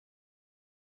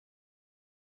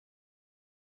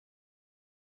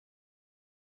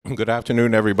Good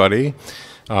afternoon, everybody.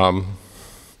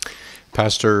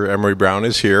 Pastor Emery Brown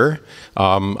is here.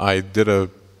 I did a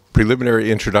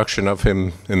preliminary introduction of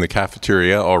him in the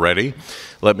cafeteria already.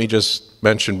 Let me just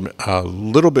mention a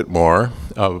little bit more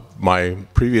of my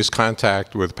previous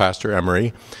contact with Pastor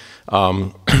Emery.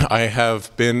 I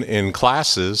have been in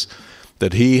classes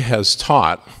that he has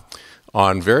taught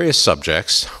on various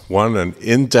subjects. One, an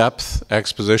in-depth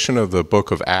exposition of the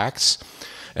book of Acts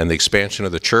and the expansion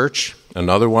of the church.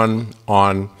 Another one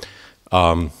on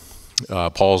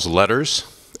Paul's letters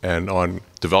and on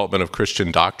development of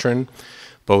Christian doctrine,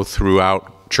 both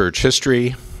throughout church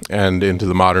history and into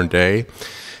the modern day.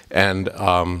 And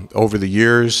over the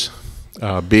years,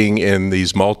 being in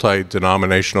these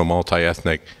multi-denominational,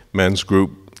 multi-ethnic men's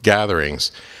group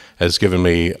gatherings has given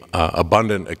me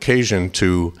abundant occasion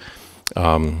to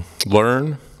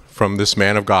learn from this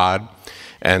man of God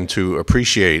and to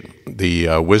appreciate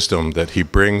the wisdom that he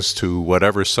brings to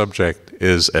whatever subject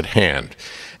is at hand.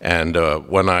 And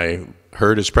when I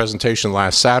heard his presentation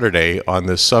last Saturday on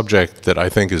this subject that I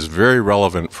think is very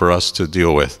relevant for us to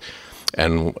deal with,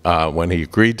 and when he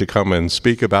agreed to come and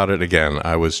speak about it again,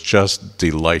 I was just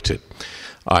delighted.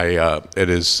 It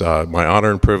is my honor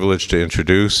and privilege to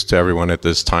introduce to everyone at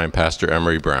this time Pastor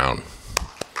Emery Brown.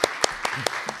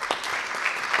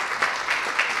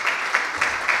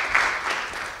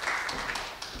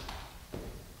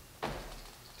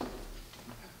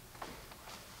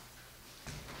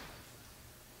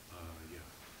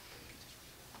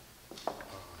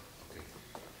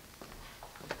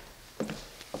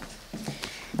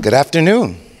 Good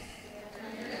afternoon.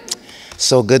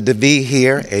 So good to be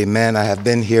here. Amen. I have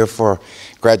been here for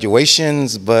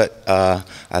graduations, but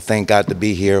I thank God to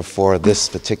be here for this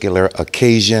particular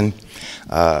occasion.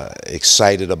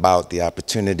 Excited about the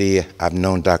opportunity. I've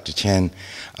known Dr. Chen,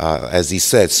 as he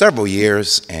said, several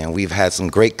years, and we've had some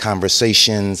great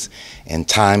conversations and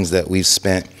times that we've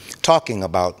spent talking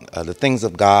about the things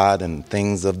of God and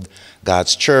things of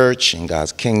God's church and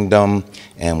God's kingdom,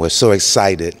 and we're so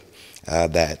excited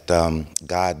that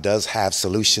God does have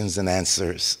solutions and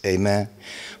answers, amen,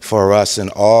 for us in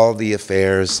all the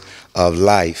affairs of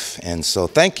life. And so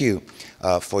thank you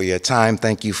for your time.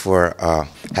 Thank you for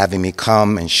having me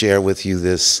come and share with you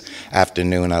this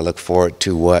afternoon. I look forward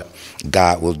to what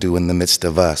God will do in the midst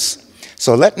of us.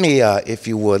 So let me, if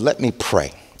you would, let me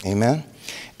pray, amen.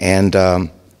 And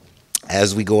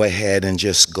as we go ahead and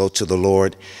just go to the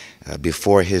Lord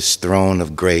before his throne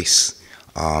of grace,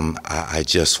 I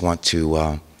just want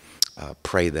to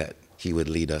pray that he would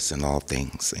lead us in all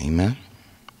things. Amen.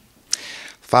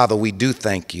 Father, we do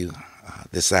thank you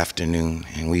this afternoon,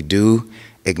 and we do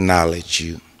acknowledge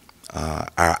you.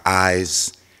 Our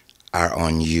eyes are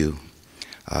on you.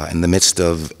 In the midst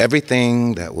of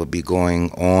everything that will be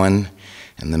going on,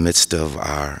 in the midst of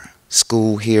our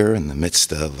school here, in the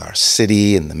midst of our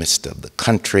city, in the midst of the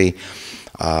country,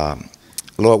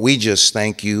 Lord, we just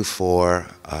thank you for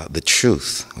the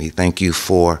truth. We thank you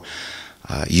for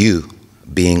you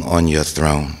being on your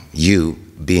throne, you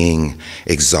being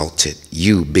exalted,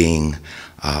 you being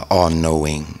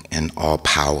all-knowing and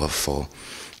all-powerful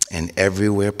and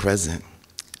everywhere present.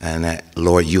 And that,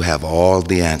 Lord, you have all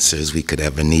the answers we could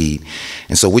ever need.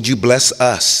 And so would you bless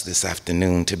us this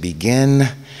afternoon to begin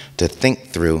to think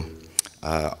through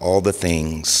all the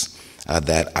things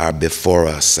that are before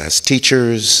us as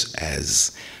teachers,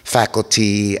 as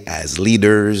faculty, as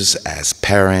leaders, as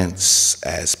parents,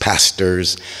 as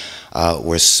pastors.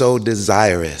 We're so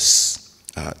desirous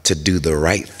to do the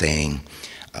right thing,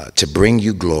 to bring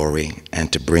you glory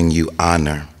and to bring you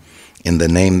honor. In the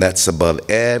name that's above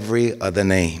every other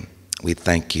name, we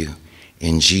thank you.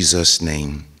 In Jesus'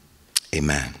 name,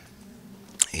 amen.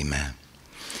 Amen.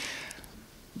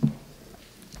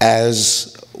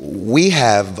 As we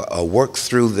have worked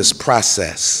through this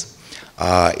process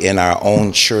in our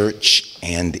own church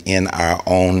and in our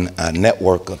own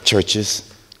network of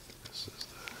churches.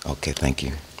 Okay, thank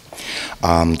you.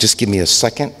 Just give me a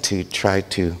second to try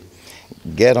to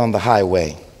get on the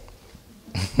highway.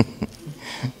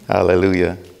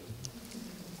 Hallelujah.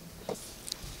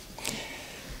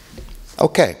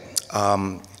 Okay.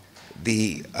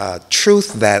 The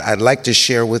truth that I'd like to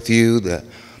share with you,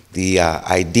 the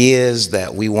ideas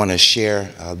that we want to share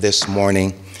this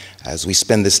morning as we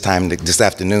spend this time, this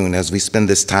afternoon, as we spend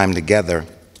this time together,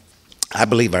 I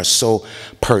believe are so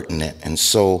pertinent and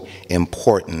so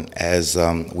important as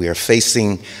we are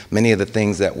facing many of the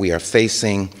things that we are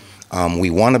facing. We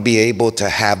want to be able to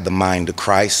have the mind of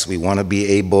Christ. We want to be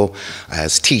able,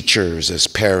 as teachers, as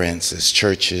parents, as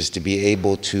churches, to be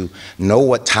able to know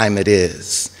what time it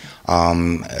is.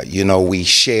 We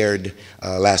shared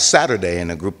last Saturday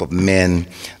in a group of men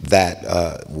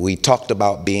that we talked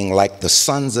about being like the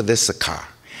sons of Issachar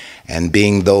and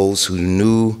being those who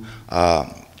knew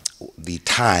the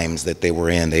times that they were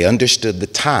in. They understood the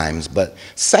times, but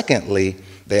secondly,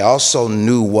 they also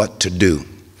knew what to do.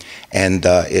 And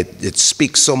it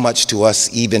speaks so much to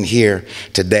us even here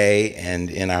today and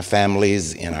in our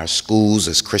families, in our schools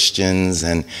as Christians.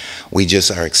 And we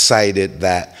just are excited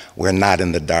that we're not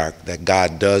in the dark, that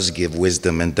God does give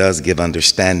wisdom and does give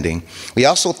understanding. We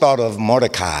also thought of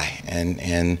Mordecai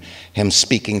and him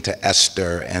speaking to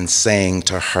Esther and saying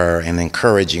to her and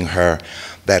encouraging her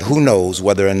that who knows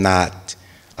whether or not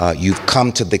you've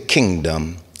come to the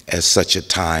kingdom at such a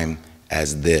time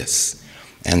as this.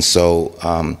 And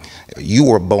so you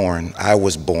were born, I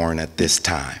was born at this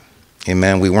time.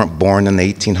 Amen. We weren't born in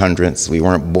the 1800s. We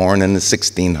weren't born in the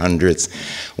 1600s.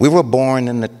 We were born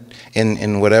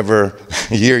in whatever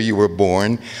year you were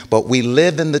born, but we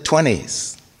live in the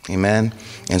 20s. Amen.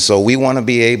 And so we want to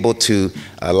be able to,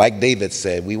 like David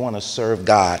said, we want to serve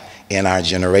God in our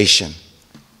generation.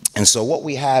 And so what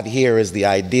we have here is the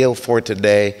ideal for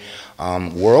today,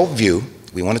 worldview.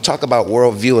 We want to talk about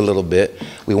worldview a little bit.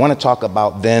 We want to talk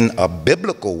about then a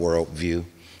biblical worldview.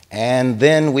 And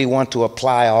then we want to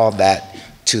apply all that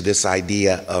to this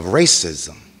idea of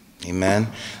racism. Amen.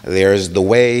 There's the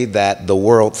way that the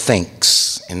world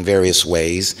thinks in various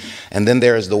ways. And then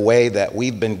there's the way that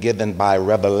we've been given by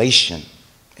revelation.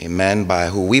 Amen. By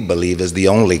who we believe is the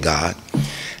only God.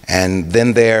 And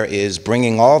then there is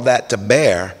bringing all that to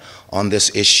bear on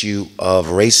this issue of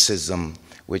racism,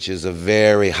 which is a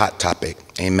very hot topic,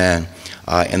 amen,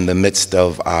 in the midst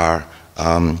of our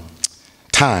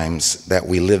times that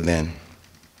we live in.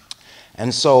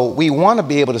 And so we want to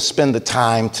be able to spend the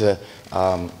time to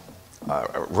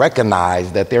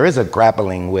recognize that there is a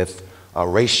grappling with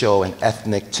racial and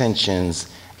ethnic tensions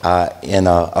in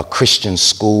a Christian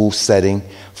school setting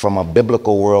from a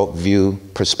biblical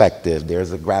worldview perspective.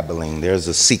 There's a grappling, there's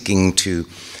a seeking to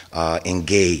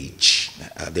engage.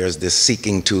 There's this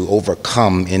seeking to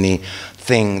overcome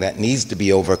anything that needs to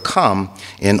be overcome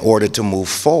in order to move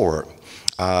forward.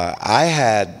 I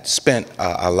had spent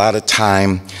a lot of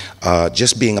time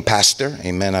just being a pastor.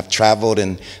 Amen. I've traveled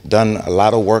and done a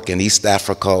lot of work in East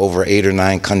Africa, over 8 or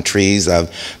 9 countries. I've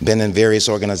been in various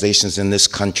organizations in this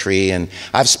country, and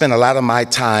I've spent a lot of my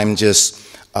time just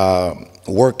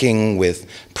working with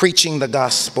preaching the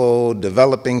gospel,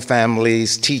 developing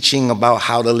families, teaching about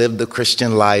how to live the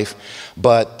Christian life.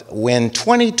 But when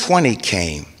 2020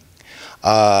 came,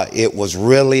 it was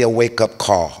really a wake-up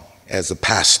call as a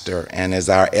pastor and as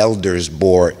our elders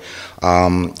board.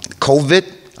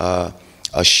 COVID,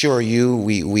 assure you,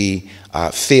 we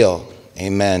feel,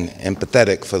 amen,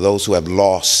 empathetic for those who have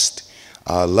lost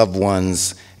loved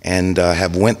ones and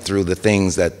have went through the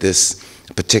things that this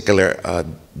particular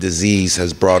disease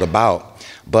has brought about.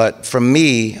 But for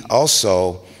me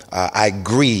also, I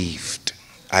grieved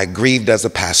as a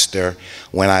pastor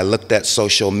when I looked at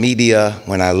social media,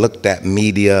 when I looked at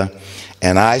media,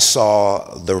 and I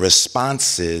saw the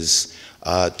responses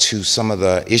to some of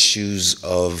the issues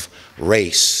of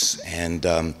race and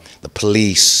the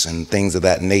police and things of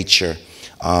that nature.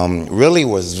 Really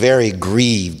was very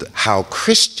grieved how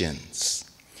Christians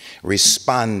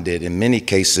responded. In many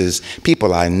cases,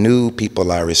 people I knew,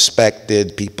 people I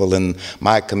respected, people in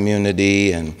my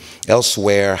community and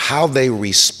elsewhere, how they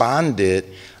responded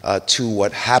to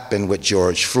what happened with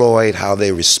George Floyd, how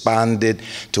they responded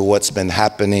to what's been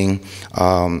happening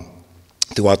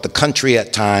throughout the country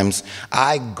at times.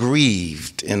 I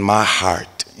grieved in my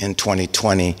heart in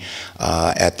 2020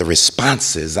 at the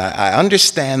responses. I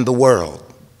understand the world.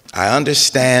 I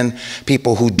understand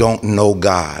people who don't know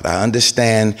God. I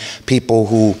understand people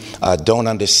who don't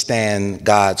understand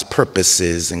God's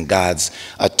purposes and God's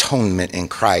atonement in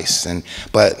Christ.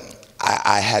 But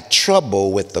I had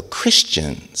trouble with the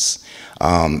Christians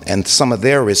and some of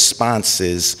their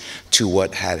responses to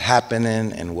what had happened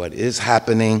and what is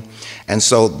happening. And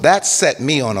so that set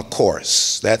me on a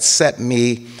course. That set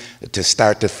me to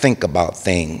start to think about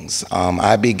things.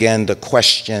 I began to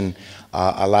question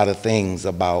a lot of things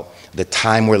about the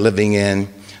time we're living in,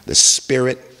 the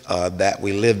spirit that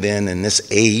we live in this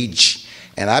age.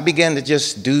 And I began to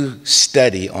just do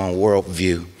study on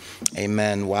worldview.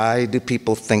 Amen. Why do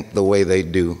people think the way they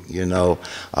do? You know,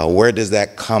 where does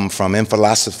that come from? In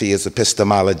philosophy, it's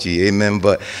epistemology. Amen.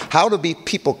 But how do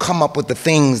people come up with the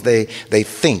things they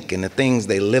think and the things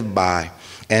they live by?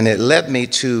 And it led me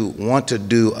to want to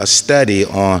do a study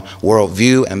on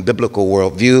worldview and biblical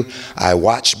worldview. I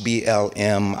watched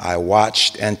BLM, I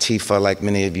watched Antifa like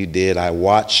many of you did, I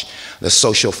watched the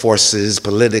social forces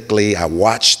politically, I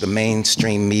watched the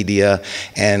mainstream media,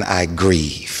 and I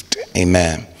grieved.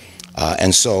 Amen.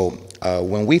 And so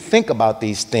when we think about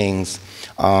these things,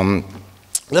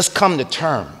 let's come to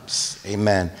terms,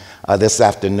 amen, this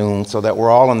afternoon so that we're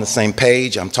all on the same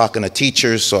page. I'm talking to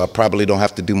teachers, so I probably don't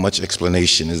have to do much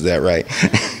explanation. Is that right?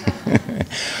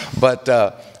 But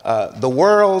the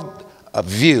world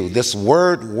view, this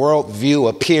word worldview,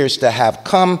 appears to have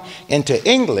come into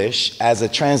English as a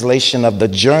translation of the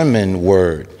German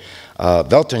word,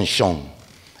 Weltanschauung.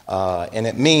 And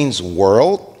it means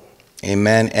world,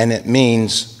 amen, and it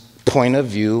means point of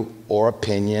view or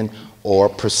opinion or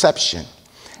perception.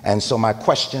 And so my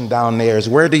question down there is,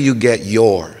 where do you get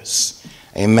yours?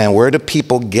 Amen. Where do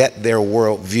people get their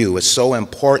worldview? It's so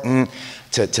important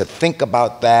to think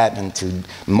about that, and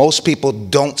most people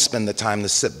don't spend the time to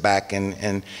sit back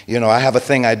and you know, I have a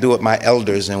thing I do with my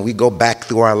elders, and we go back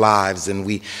through our lives and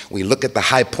we look at the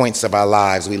high points of our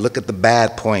lives, we look at the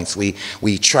bad points, we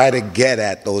try to get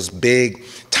at those big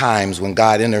times when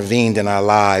God intervened in our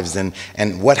lives and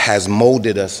what has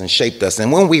molded us and shaped us.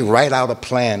 And when we write out a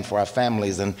plan for our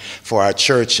families and for our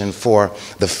church and for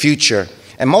the future,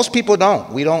 and most people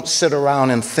don't. We don't sit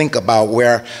around and think about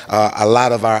where a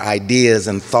lot of our ideas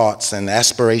and thoughts and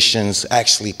aspirations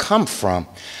actually come from.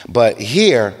 But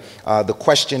here, the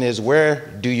question is, where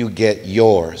do you get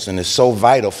yours? And it's so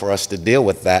vital for us to deal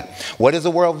with that. What is a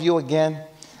worldview again?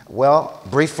 Well,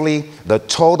 briefly, the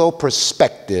total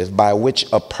perspective by which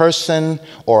a person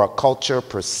or a culture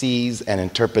perceives and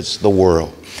interprets the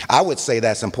world. I would say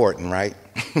that's important, right?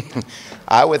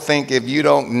 I would think if you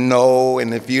don't know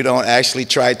and if you don't actually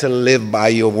try to live by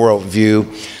your worldview,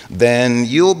 then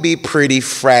you'll be pretty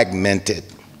fragmented,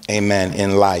 amen,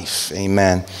 in life,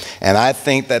 amen. And I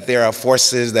think that there are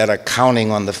forces that are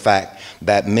counting on the fact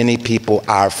that many people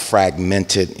are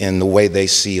fragmented in the way they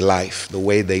see life, the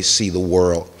way they see the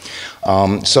world.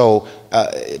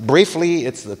 Briefly,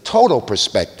 it's the total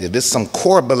perspective. It's some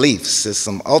core beliefs. It's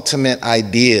some ultimate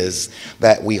ideas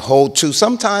that we hold to.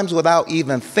 Sometimes without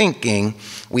even thinking,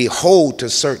 we hold to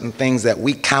certain things that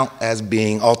we count as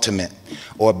being ultimate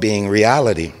or being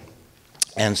reality.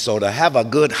 And so to have a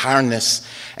good harness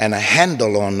and a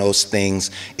handle on those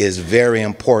things is very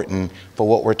important for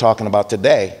what we're talking about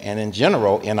today and in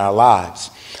general in our lives.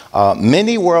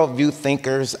 Many worldview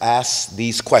thinkers ask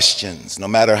these questions. No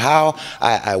matter how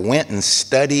I went and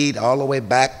studied all the way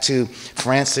back to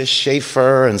Francis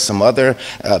Schaeffer and some other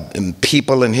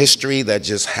people in history that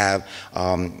just have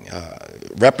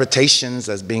reputations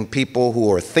as being people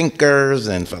who are thinkers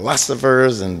and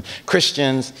philosophers and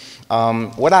Christians,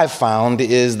 what I've found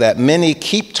is that many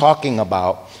keep talking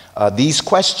about these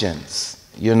questions,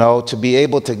 you know, to be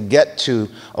able to get to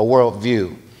a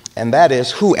worldview. And that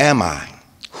is, who am I?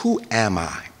 Who am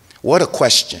I? What a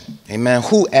question. Amen.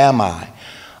 Who am I?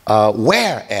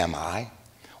 Where am I?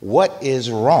 What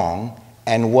is wrong?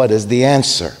 And what is the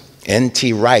answer?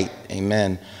 N.T. Wright,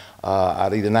 amen, out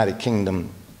of the United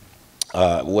Kingdom,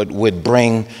 would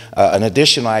bring an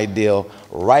additional ideal.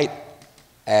 Wright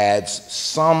adds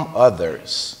some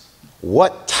others.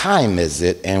 What time is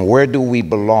it and where do we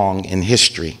belong in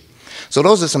history? So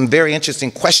those are some very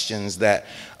interesting questions that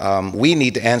we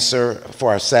need to answer for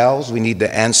ourselves. We need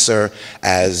to answer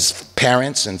as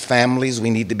parents and families. We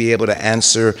need to be able to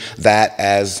answer that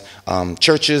as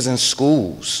churches and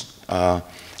schools.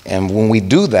 And when we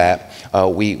do that,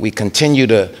 we continue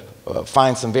to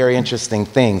find some very interesting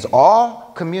things.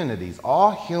 All communities,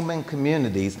 all human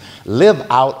communities live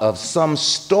out of some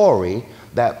story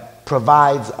that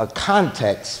provides a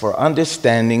context for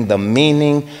understanding the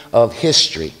meaning of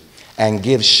history and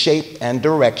gives shape and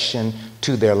direction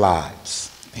to their lives.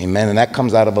 Amen. And that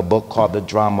comes out of a book called The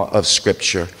Drama of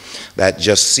Scripture that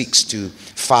just seeks to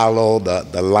follow the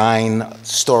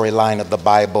storyline of the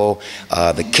Bible,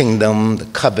 the kingdom, the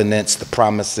covenants, the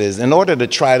promises, in order to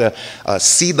try to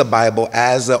see the Bible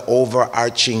as an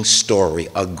overarching story,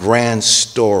 a grand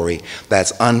story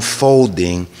that's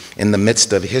unfolding in the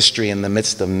midst of history, in the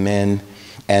midst of men,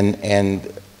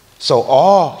 and so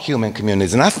all human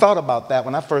communities. And I thought about that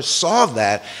when I first saw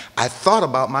that. I thought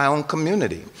about my own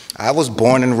community. I was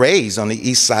born and raised on the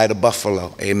east side of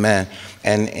Buffalo, amen.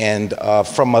 And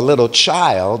from a little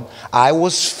child, I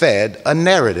was fed a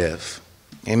narrative,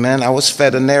 amen. I was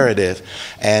fed a narrative.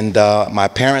 And my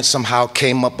parents somehow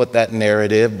came up with that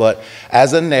narrative. But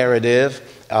as a narrative,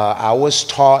 I was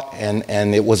taught,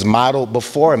 and it was modeled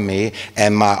before me,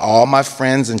 and all my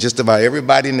friends and just about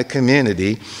everybody in the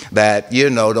community, that,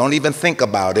 don't even think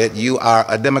about it. You are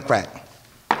a Democrat.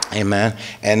 Amen.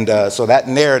 And so that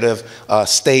narrative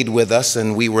stayed with us,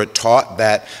 and we were taught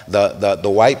that the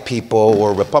white people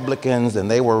were Republicans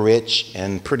and they were rich,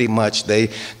 and pretty much they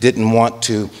didn't want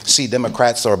to see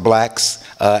Democrats or blacks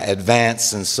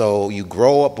advance. And so you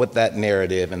grow up with that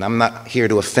narrative, and I'm not here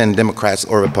to offend Democrats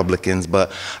or Republicans,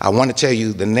 but I want to tell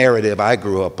you the narrative I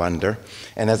grew up under.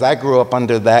 And as I grew up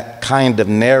under that kind of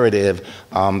narrative,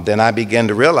 then I began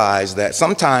to realize that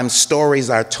sometimes stories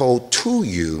are told to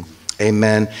you.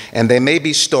 Amen. And they may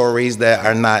be stories that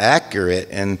are not accurate,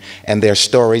 and they're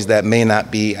stories that may not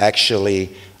be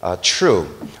actually true.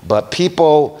 But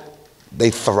people, they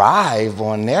thrive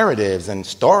on narratives and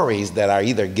stories that are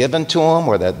either given to them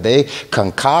or that they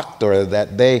concoct or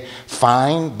that they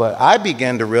find. But I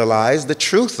began to realize the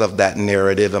truth of that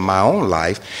narrative in my own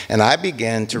life, and I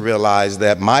began to realize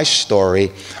that my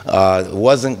story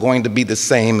wasn't going to be the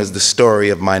same as the story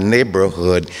of my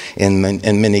neighborhood in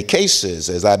many cases.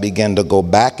 As I began to go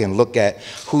back and look at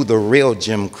who the real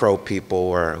Jim Crow people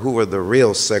were, who were the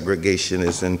real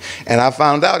segregationists, and I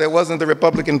found out it wasn't the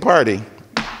Republican Party.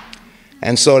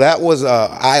 And so that was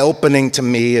eye-opening to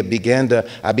me. I began to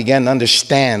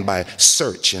understand by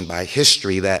search and by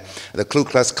history that the Ku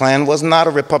Klux Klan was not a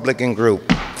Republican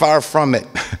group. Far from it.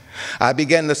 I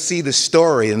began to see the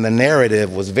story, and the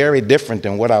narrative was very different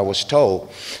than what I was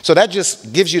told. So that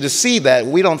just gives you to see that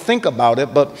we don't think about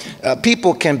it, but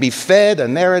people can be fed a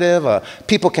narrative,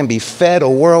 people can be fed a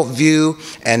worldview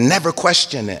and never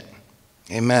question it.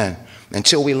 Amen.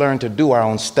 Until we learn to do our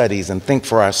own studies and think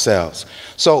for ourselves.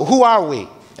 So who are we?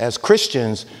 As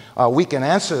Christians, we can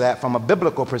answer that from a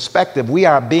biblical perspective. We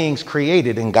are beings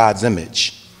created in God's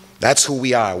image. That's who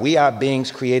we are. We are beings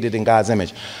created in God's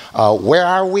image. Where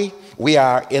are we? We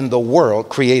are in the world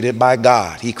created by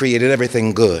God. He created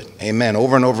everything good. Amen.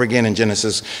 Over and over again in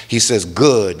Genesis, he says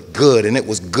good, good, and it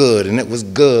was good, and it was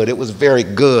good. It was very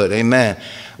good. Amen.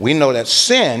 We know that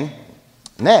sin,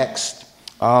 next,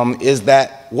 is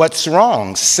that what's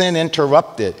wrong? Sin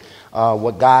interrupted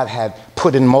what God had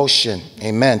put in motion.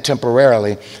 Amen.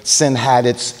 Temporarily, sin had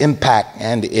its impact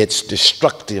and its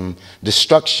destruction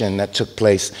that took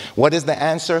place. What is the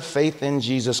answer? Faith in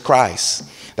Jesus Christ.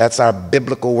 That's our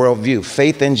biblical worldview.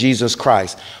 Faith in Jesus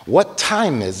Christ. What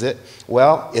time is it?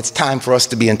 Well, it's time for us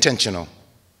to be intentional.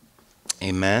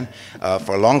 Amen.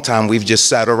 For a long time, we've just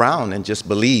sat around and just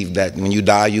believed that when you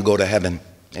die, you go to heaven.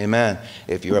 Amen.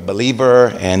 If you're a believer,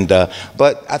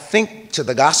 but I think to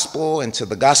the gospel and to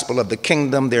the gospel of the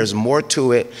kingdom, there's more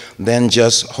to it than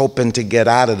just hoping to get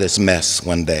out of this mess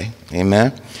one day.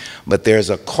 Amen. But there's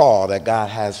a call that God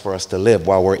has for us to live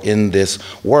while we're in this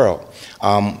world.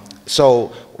 So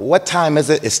what time is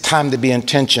it? It's time to be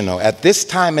intentional. At this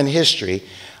time in history,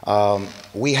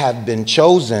 we have been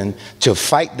chosen to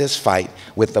fight this fight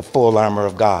with the full armor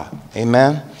of God.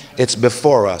 Amen. It's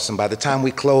before us, and by the time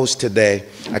we close today,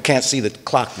 I can't see the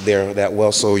clock there that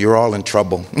well, so you're all in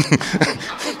trouble.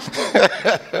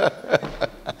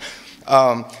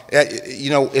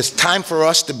 It's time for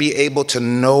us to be able to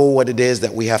know what it is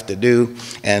that we have to do,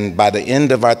 and by the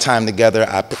end of our time together,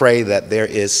 I pray that there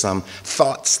is some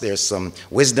thoughts, there's some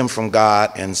wisdom from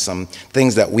God, and some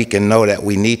things that we can know that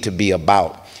we need to be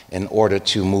about in order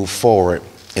to move forward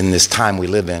in this time we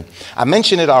live in. I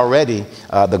mentioned it already,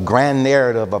 the grand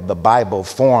narrative of the Bible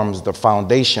forms the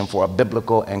foundation for a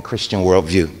biblical and Christian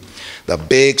worldview. The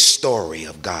big story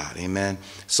of God, amen.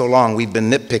 So long we've been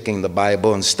nitpicking the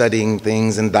Bible and studying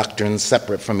things and doctrines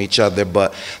separate from each other,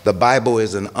 but the Bible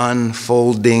is an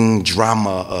unfolding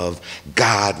drama of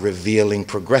God revealing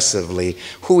progressively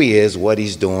who he is, what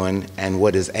he's doing, and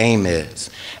what his aim is.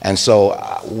 And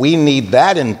so we need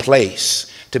that in place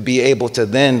to be able to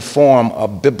then form a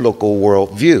biblical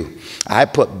worldview. I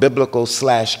put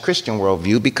biblical/Christian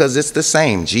worldview because it's the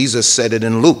same. Jesus said it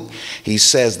in Luke. He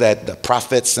says that the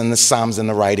prophets and the Psalms and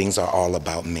the writings are all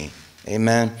about me.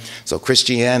 Amen. So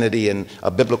Christianity and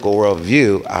a biblical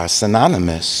worldview are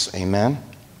synonymous. Amen.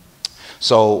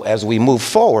 So as we move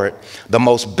forward, the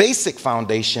most basic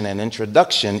foundation and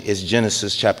introduction is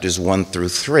Genesis chapters 1 through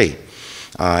 3.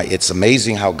 It's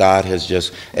amazing how God has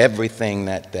just everything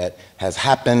that has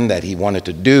happened that he wanted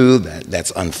to do,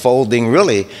 that's unfolding.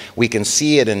 Really, we can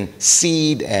see it in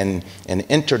seed and in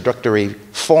introductory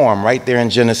form right there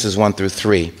in Genesis 1 through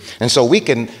 3. And so we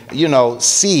can,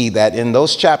 see that in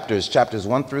those chapters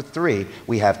 1 through 3,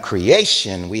 we have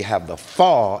creation, we have the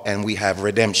fall, and we have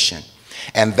redemption.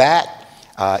 And that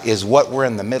is what we're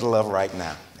in the middle of right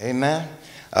now. Amen.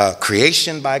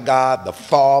 Creation by God, the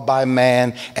fall by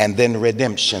man, and then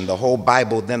redemption. The whole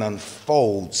Bible then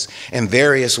unfolds in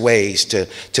various ways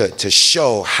to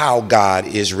show how God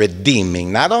is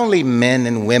redeeming not only men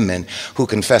and women who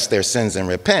confess their sins and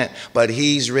repent, but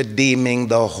he's redeeming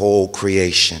the whole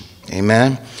creation.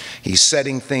 Amen. He's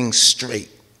setting things straight.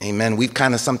 Amen. We've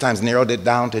kind of sometimes narrowed it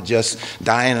down to just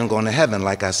dying and going to heaven,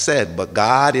 like I said, but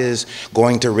God is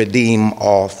going to redeem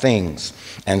all things.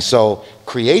 And so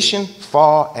creation,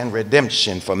 fall, and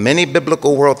redemption, for many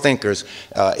biblical world thinkers,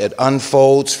 it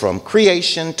unfolds from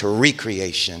creation to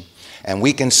recreation. And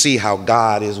we can see how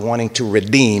God is wanting to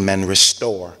redeem and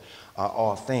restore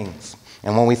all things.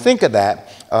 And when we think of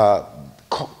that,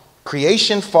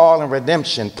 creation, fall, and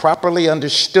redemption, properly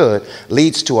understood,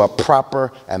 leads to a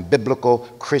proper and biblical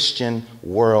Christian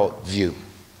worldview.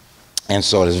 And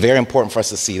so it is very important for us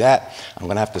to see that. I'm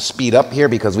going to have to speed up here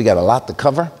because we got a lot to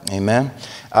cover. Amen.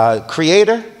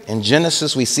 Creator, in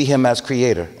Genesis, we see him as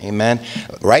creator. Amen.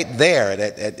 Right there,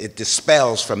 it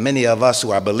dispels from many of us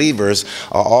who are believers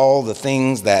all the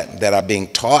things that are being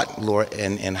taught, Lord,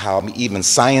 and how even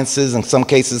sciences in some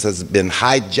cases has been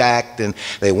hijacked, and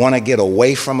they want to get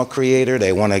away from a creator.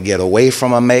 They want to get away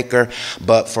from a maker.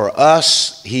 But for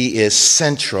us, he is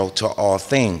central to all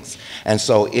things. And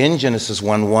so in Genesis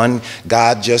 1:1,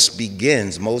 God just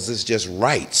begins. Moses just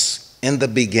writes, in the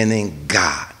beginning,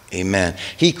 God. Amen.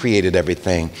 He created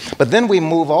everything. But then we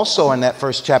move also in that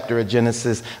first chapter of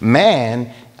Genesis,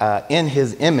 man in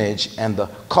his image, and the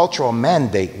cultural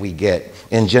mandate we get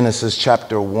in Genesis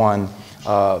chapter 1,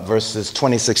 verses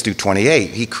 26 through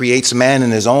 28. He creates man in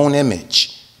his own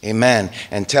image. Amen.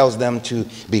 And tells them to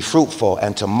be fruitful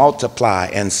and to multiply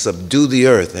and subdue the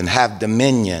earth and have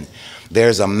dominion.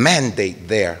 There's a mandate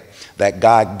there that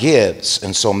God gives.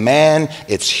 And so man,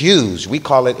 it's huge. We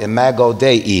call it imago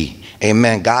Dei.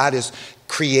 Amen. God has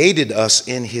created us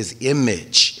in his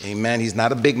image. Amen. He's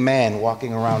not a big man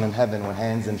walking around in heaven with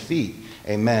hands and feet.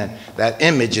 Amen. That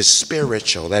image is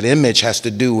spiritual. That image has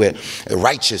to do with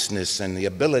righteousness and the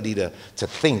ability to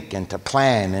think and to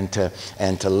plan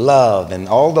and to love, and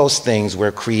all those things.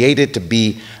 We're created to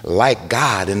be like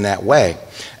God in that way.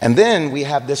 And then we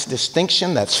have this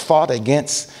distinction that's fought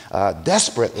against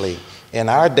desperately in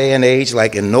our day and age,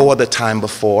 like in no other time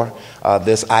before,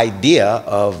 this idea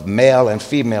of male and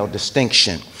female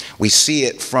distinction. We see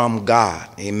it from God,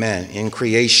 amen, in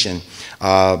creation.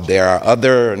 There are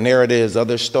other narratives,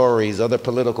 other stories, other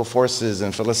political forces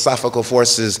and philosophical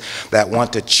forces that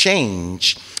want to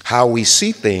change how we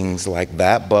see things like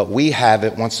that, but we have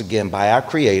it once again by our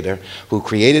Creator, who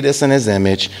created us in his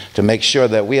image, to make sure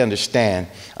that we understand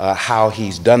how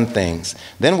he's done things.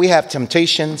 Then we have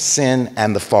temptation, sin,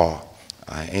 and the fall.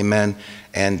 Amen.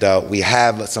 And we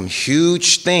have some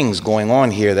huge things going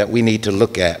on here that we need to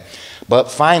look at.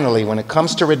 But finally, when it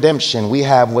comes to redemption, we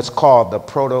have what's called the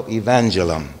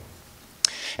proto-evangelium.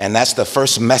 And that's the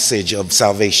first message of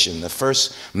salvation, the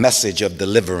first message of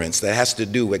deliverance that has to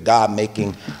do with God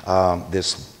making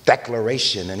this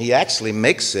declaration. And he actually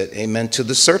makes it, amen, to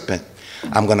the serpent.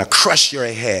 I'm going to crush your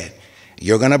head.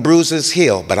 You're going to bruise his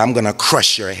heel, but I'm going to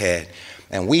crush your head.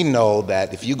 And we know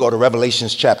that if you go to Revelation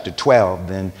chapter 12,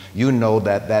 then you know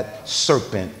that that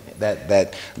serpent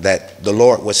that the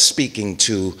Lord was speaking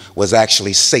to was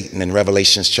actually Satan in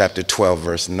Revelation chapter 12,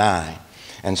 verse 9.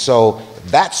 And so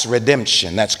that's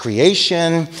redemption. That's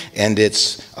creation, and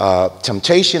it's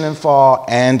temptation and fall,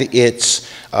 and it's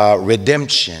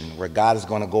redemption, where God is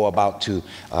going to go about to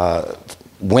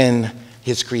win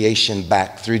his creation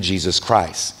back through Jesus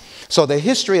Christ. So the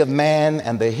history of man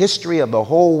and the history of the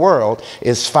whole world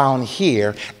is found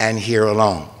here and here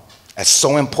alone. That's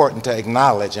so important to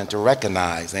acknowledge and to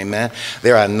recognize, amen.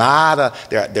 There's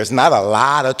not a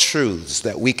lot of truths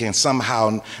that we can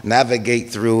somehow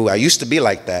navigate through. I used to be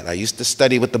like that. I used to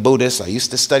study with the Buddhists. I used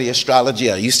to study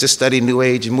astrology. I used to study New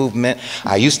Age movement.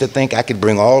 I used to think I could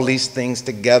bring all these things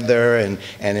together and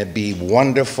it'd be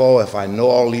wonderful if I know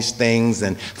all these things,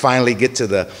 and finally get to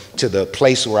the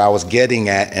place where I was getting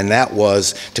at, and that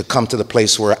was to come to the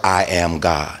place where I am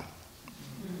God.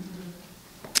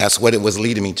 That's what it was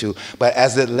leading me to. But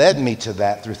as it led me to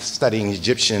that through studying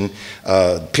Egyptian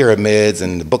pyramids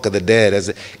and the Book of the Dead,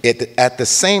 at the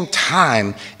same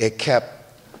time, it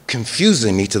kept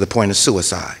confusing me to the point of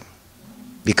suicide,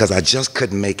 because I just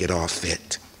couldn't make it all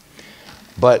fit.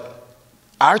 But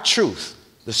our truth,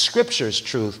 the scripture's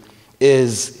truth,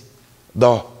 is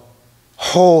the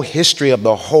whole history of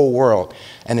the whole world,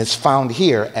 and it's found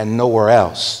here and nowhere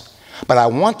else. But I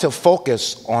want to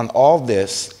focus on all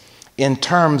this in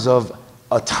terms of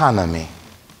autonomy,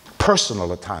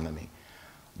 personal autonomy,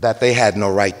 that they had no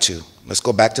right to. Let's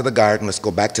go back to the garden. Let's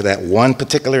go back to that one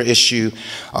particular issue.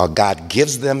 God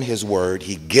gives them his word.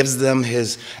 He gives them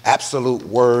his absolute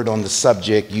word on the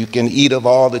subject. You can eat of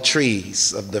all the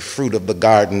trees of the fruit of the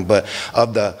garden, but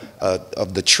of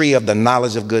the tree of the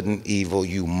knowledge of good and evil,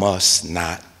 you must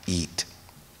not eat.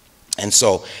 And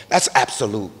so that's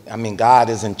absolute. I mean, God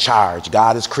is in charge.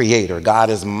 God is creator. God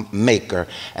is maker.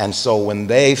 And so when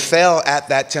they fell at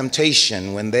that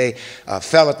temptation, when they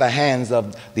fell at the hands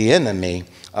of the enemy,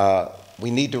 we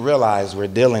need to realize we're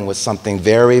dealing with something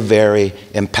very, very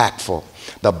impactful.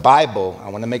 The Bible, I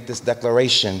want to make this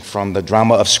declaration from the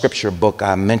Drama of Scripture book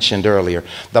I mentioned earlier.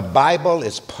 The Bible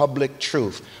is public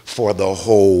truth for the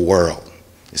whole world.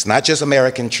 It's not just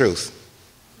American truth.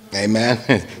 Amen.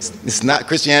 It's not,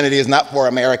 Christianity is not for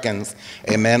Americans,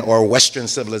 amen, or Western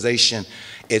civilization.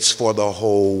 It's for the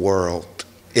whole world.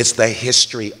 It's the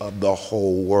history of the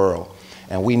whole world.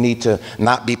 And we need to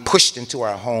not be pushed into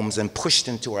our homes and pushed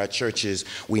into our churches.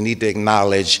 We need to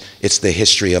acknowledge it's the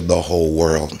history of the whole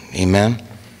world. Amen.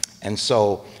 And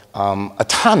so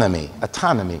autonomy.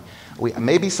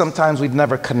 Maybe sometimes we've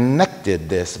never connected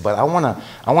this, but I want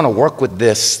to work with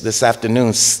this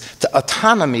afternoon.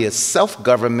 Autonomy is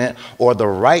self-government or the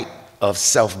right of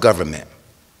self-government.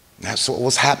 That's what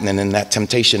was happening in that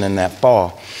temptation in that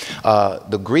fall.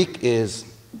 The Greek is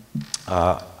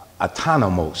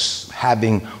autonomos,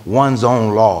 having one's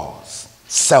own laws,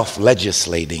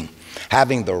 self-legislating,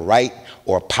 having the right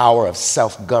or power of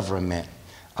self-government.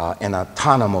 In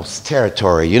autonomous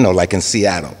territory, you know, like in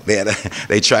Seattle.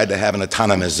 They tried to have an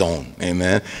autonomous zone,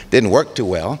 amen. Didn't work too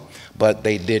well, but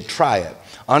they did try it.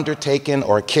 Undertaken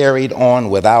or carried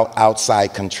on without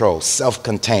outside control,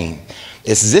 self-contained,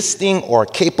 existing or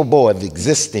capable of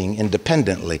existing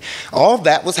independently. All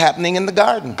that was happening in the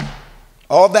garden.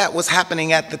 All that was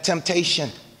happening at the temptation.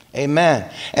 Amen.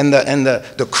 And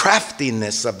the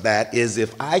craftiness of that is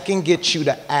if I can get you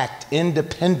to act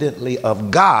independently of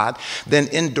God, then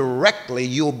indirectly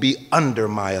you'll be under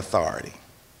my authority.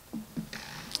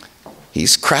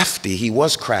 He's crafty. He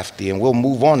was crafty, and we'll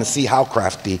move on to see how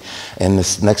crafty in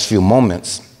this next few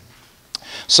moments.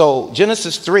 So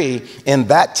Genesis 3, in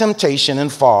that temptation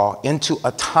and fall into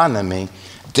autonomy,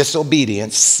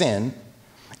 disobedience, sin,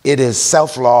 it is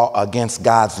self-law against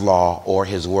God's law or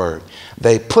his word.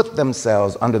 They put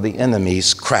themselves under the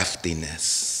enemy's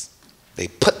craftiness. They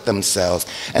put themselves,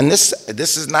 and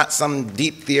this is not some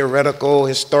deep theoretical,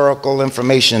 historical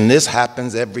information. This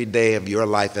happens every day of your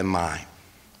life and mine.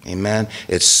 Amen.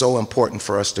 It's so important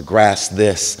for us to grasp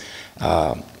this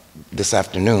this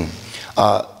afternoon.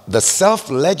 The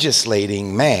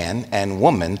self-legislating man and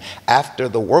woman after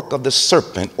the work of the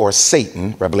serpent or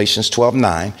Satan, Revelations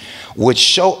 12:9, would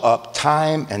show up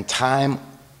time and time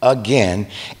again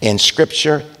in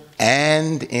Scripture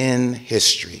and in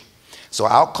history. So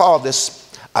I'll call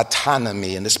this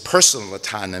autonomy and this personal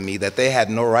autonomy that they had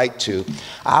no right to,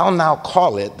 I'll now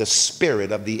call it the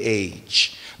spirit of the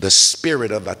age, the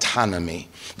spirit of autonomy.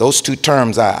 Those two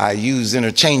terms I use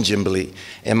interchangeably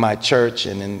in my church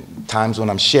and in times when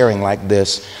I'm sharing like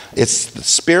this. It's the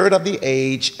spirit of the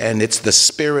age and it's the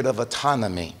spirit of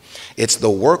autonomy. It's the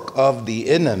work of the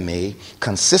enemy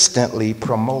consistently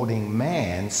promoting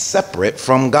man separate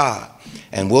from God.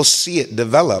 And we'll see it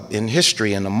develop in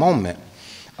history in a moment.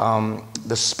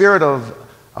 The spirit of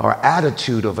or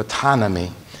attitude of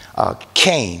autonomy,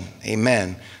 Cain,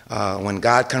 amen, when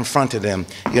God confronted him,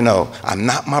 you know, I'm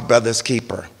not my brother's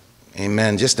keeper.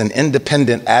 Amen. Just an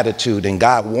independent attitude. And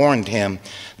God warned him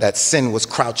that sin was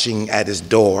crouching at his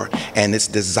door and its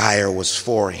desire was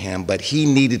for him, but he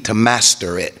needed to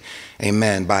master it.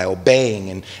 Amen. By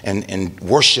obeying and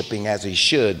worshiping as he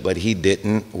should, but he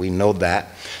didn't. We know that.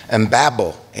 And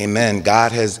Babel, amen.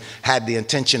 God has had the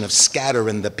intention of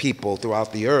scattering the people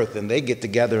throughout the earth, and they get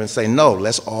together and say, no,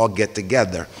 let's all get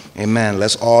together. Amen.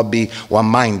 Let's all be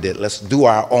one-minded. Let's do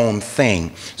our own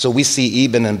thing. So we see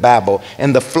even in Babel,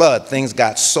 in the flood, things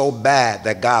got so bad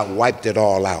that God wiped it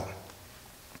all out.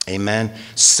 Amen.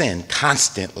 Sin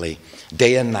constantly.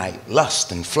 Day and night,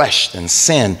 lust and flesh and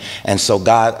sin. And so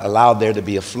God allowed there to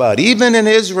be a flood. Even in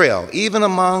Israel, even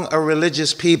among a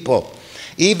religious people,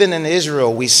 even in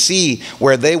Israel, we see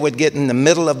where they would get in the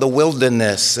middle of the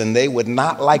wilderness and they would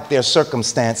not like their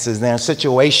circumstances, their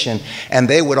situation, and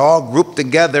they would all group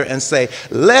together and say,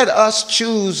 let us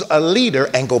choose a leader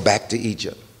and go back to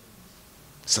Egypt.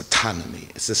 It's autonomy.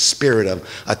 It's a spirit of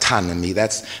autonomy.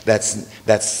 That's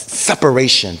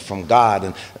separation from God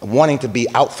and wanting to be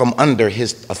out from under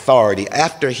his authority.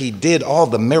 After he did all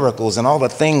the miracles and all the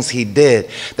things he did,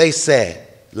 they said,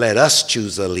 let us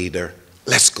choose a leader.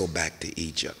 Let's go back to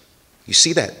Egypt. You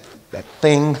see that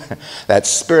thing, that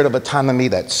spirit of autonomy,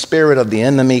 that spirit of the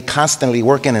enemy constantly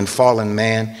working in fallen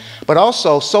man, but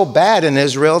also so bad in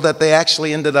Israel that they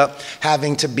actually ended up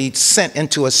having to be sent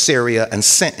into Assyria and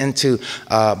sent into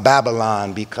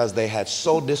Babylon because they had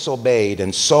so disobeyed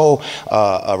and so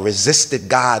resisted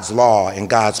God's law and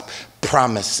God's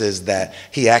promises that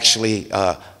he actually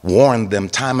warned them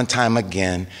time and time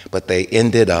again, but they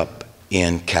ended up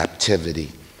in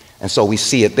captivity. And so we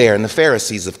see it there in the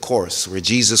Pharisees, of course, where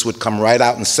Jesus would come right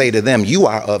out and say to them, you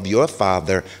are of your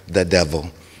father, the devil.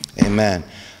 Amen.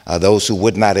 Those who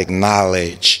would not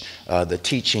acknowledge the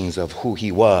teachings of who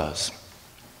he was.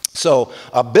 So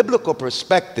a biblical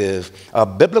perspective, a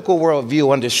biblical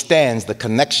worldview understands the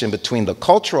connection between the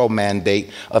cultural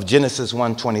mandate of Genesis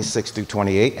 1:26 through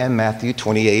 28 and Matthew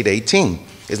 28:18.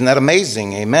 Isn't that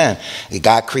amazing? Amen.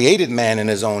 God created man in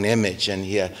his own image, and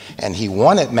he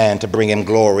wanted man to bring him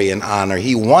glory and honor.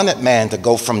 He wanted man to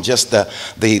go from just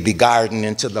the garden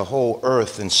into the whole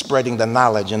earth and spreading the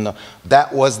knowledge. And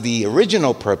that was the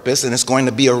original purpose, and it's going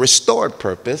to be a restored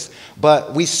purpose.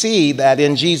 But we see that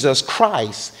in Jesus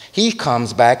Christ, he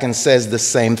comes back and says the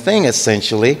same thing,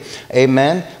 essentially.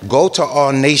 Amen. Go to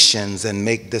all nations and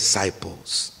make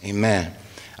disciples. Amen.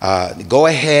 Go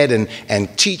ahead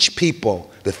and teach people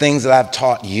the things that I've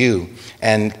taught you.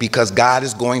 And because God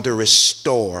is going to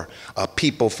restore a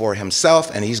people for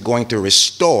himself, and he's going to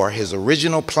restore his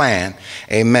original plan,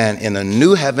 amen, in a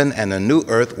new heaven and a new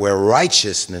earth where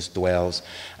righteousness dwells.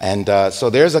 And so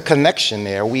there's a connection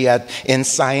there. We had in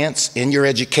science, in your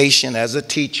education, as a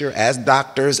teacher, as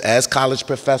doctors, as college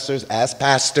professors, as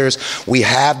pastors, we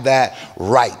have that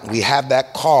right. We have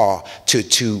that call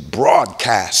to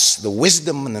broadcast the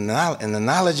wisdom and the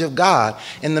knowledge of God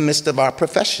in the midst of our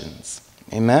professions.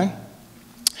 Amen.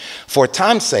 For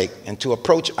time's sake, and to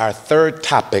approach our third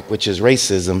topic, which is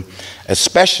racism,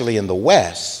 especially in the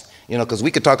West, because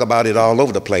we could talk about it all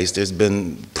over the place. There's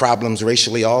been problems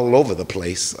racially all over the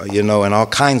place, in all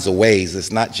kinds of ways.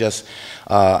 It's not just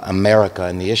America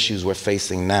and the issues we're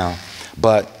facing now.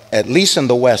 But at least in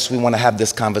the West, we want to have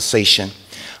this conversation.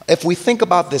 If we think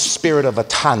about this spirit of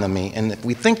autonomy, and if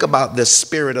we think about this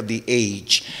spirit of the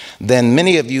age, then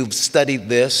many of you have studied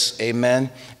this, amen,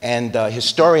 and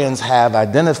historians have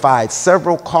identified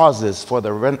several causes for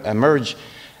the emergence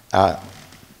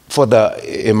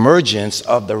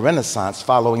of the Renaissance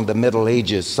following the Middle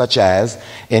Ages, such as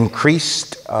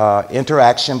increased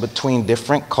interaction between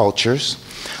different cultures,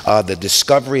 the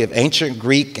discovery of ancient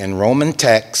Greek and Roman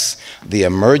texts, the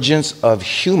emergence of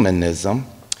humanism,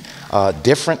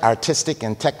 different artistic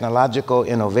and technological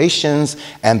innovations,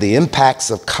 and the impacts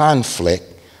of conflict.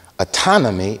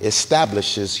 Autonomy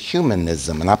establishes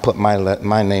humanism. And I put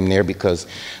my name there because,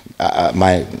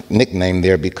 my nickname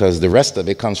there, because the rest of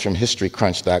it comes from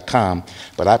historycrunch.com.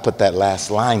 But I put that last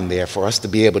line there for us to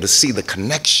be able to see the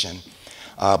connection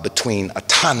between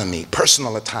autonomy,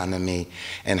 personal autonomy,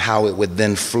 and how it would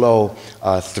then flow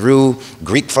through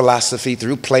Greek philosophy,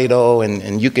 through Plato,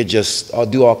 and you could just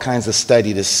do all kinds of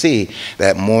study to see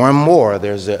that more and more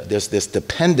there's this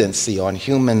dependency on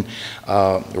human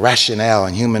rationale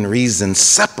and human reason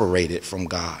separated from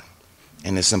God.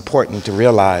 And it's important to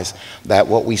realize that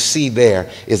what we see there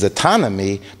is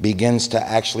autonomy begins to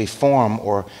actually form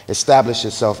or establish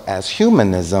itself as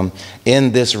humanism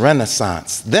in this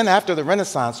Renaissance. Then after the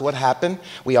Renaissance, what happened?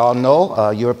 We all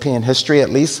know, European history at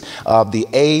least, the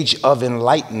Age of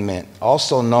Enlightenment,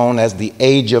 also known as the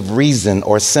Age of Reason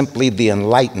or simply the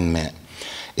Enlightenment.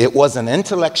 It was an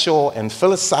intellectual and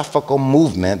philosophical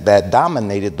movement that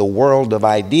dominated the world of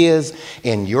ideas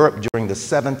in Europe during the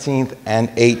 17th and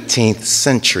 18th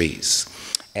centuries.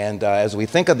 And as we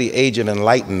think of the Age of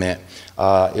Enlightenment,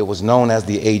 it was known as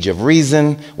the Age of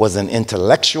Reason, was an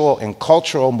intellectual and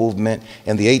cultural movement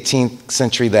in the 18th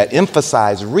century that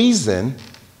emphasized reason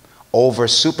over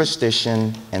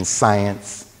superstition and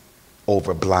science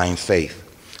over blind faith.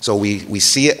 So we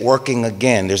see it working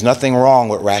again. There's nothing wrong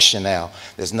with rationale.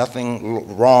 There's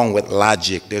nothing wrong with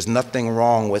logic. There's nothing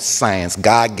wrong with science.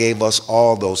 God gave us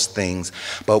all those things.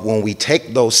 But when we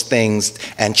take those things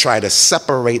and try to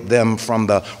separate them from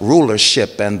the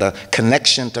rulership and the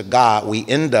connection to God, we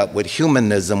end up with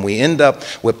humanism. We end up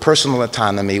with personal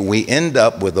autonomy. We end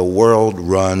up with a world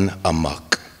run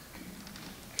amok.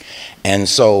 And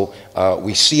so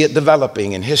we see it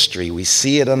developing in history. We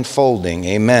see it unfolding.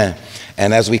 Amen.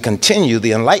 And as we continue,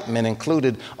 the Enlightenment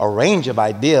included a range of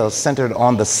ideas centered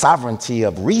on the sovereignty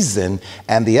of reason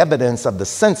and the evidence of the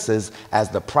senses as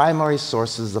the primary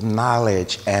sources of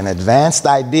knowledge, and advanced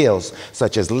ideals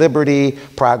such as liberty,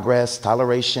 progress,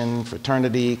 toleration,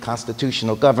 fraternity,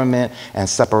 constitutional government, and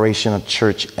separation of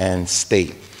church and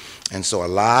state. And so a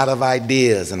lot of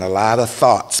ideas and a lot of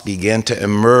thoughts began to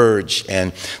emerge.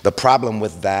 And the problem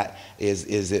with that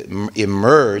is it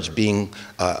emerged being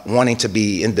wanting to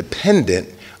be independent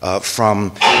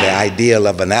from the ideal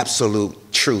of an absolute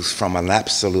truth from an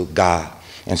absolute God.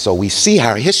 And so we see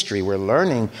our history. We're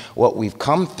learning what we've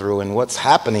come through and what's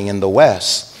happening in the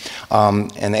West. An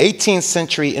 18th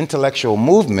century intellectual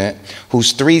movement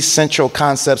whose three central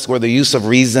concepts were the use of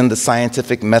reason, the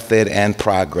scientific method, and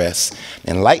progress.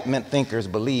 Enlightenment thinkers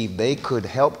believed they could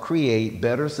help create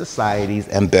better societies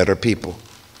and better people.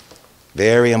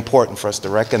 Very important for us to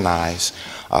recognize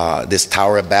this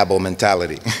Tower of Babel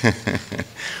mentality.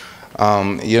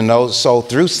 So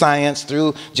through science,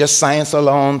 through just science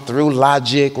alone, through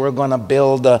logic, we're going to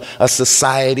build a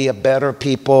society of better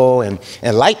people. And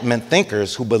Enlightenment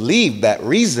thinkers who believed that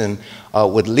reason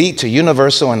would lead to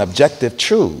universal and objective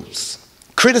truths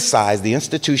criticized the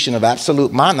institution of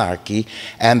absolute monarchy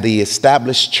and the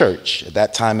established church. At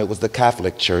that time, it was the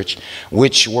Catholic Church,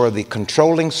 which were the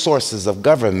controlling sources of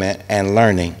government and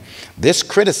learning. This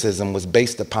criticism was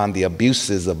based upon the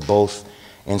abuses of both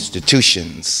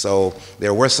institutions. So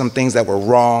there were some things that were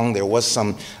wrong. There was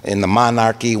some in the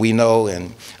monarchy, we know,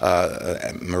 and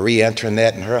Marie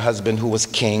Antoinette and her husband, who was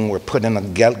king, were put in a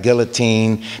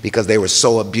guillotine because they were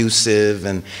so abusive,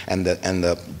 and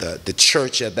the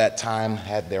church at that time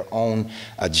had their own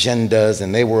agendas,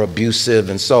 and they were abusive,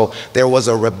 and so there was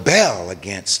a rebel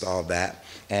against all that.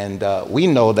 And we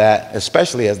know that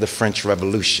especially as the French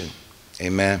Revolution.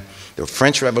 Amen. The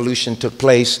French Revolution took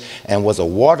place and was a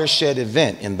watershed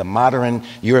event in the modern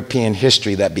European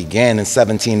history that began in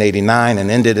 1789 and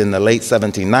ended in the late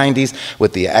 1790s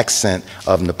with the accent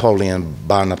of Napoleon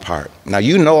Bonaparte. Now,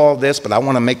 you know all this, but I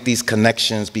want to make these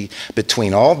connections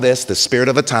between all this, the spirit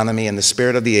of autonomy and the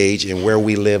spirit of the age, and where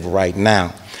we live right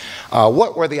now.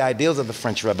 What were the ideals of the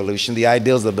French Revolution? The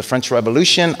ideals of the French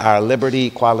Revolution are liberty,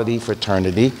 equality,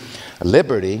 fraternity.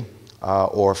 Liberty,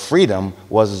 or freedom,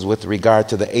 was with regard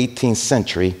to the 18th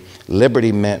century.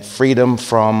 Liberty meant freedom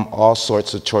from all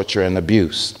sorts of torture and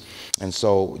abuse. And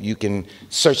so you can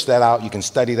search that out, you can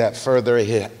study that further.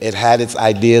 It had its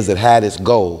ideas, it had its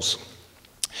goals.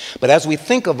 But as we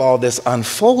think of all this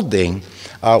unfolding,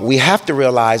 we have to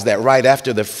realize that right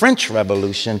after the French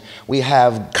Revolution, we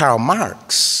have Karl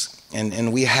Marx.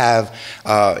 And we have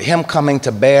him coming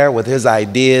to bear with his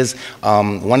ideas.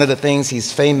 One of the things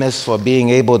he's famous for being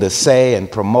able to say and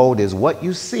promote is, what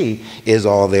you see is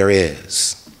all there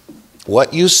is.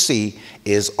 What you see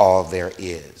is all there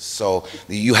is. So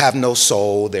you have no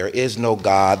soul, there is no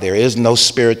God, there is no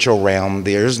spiritual realm,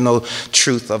 there is no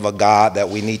truth of a God that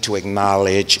we need to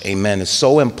acknowledge. Amen. It's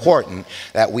so important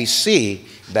that we see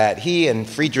that he and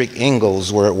Friedrich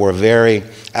Engels were very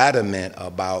adamant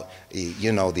about,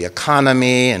 the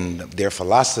economy, and their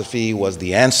philosophy was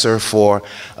the answer for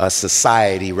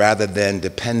society rather than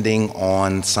depending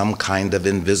on some kind of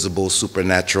invisible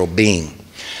supernatural being.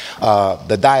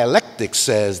 The dialectic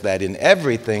says that in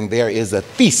everything there is a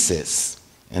thesis.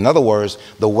 In other words,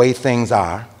 the way things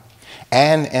are,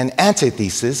 and an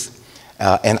antithesis,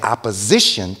 an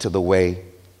opposition to the way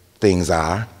things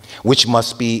are, which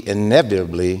must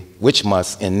inevitably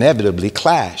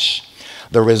clash.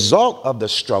 The result of the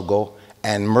struggle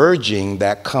and merging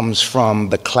that comes from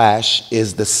the clash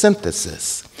is the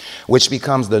synthesis, which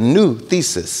becomes the new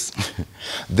thesis.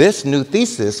 This new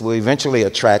thesis will eventually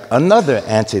attract another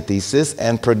antithesis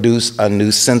and produce a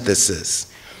new synthesis.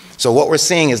 So what we're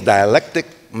seeing is dialectic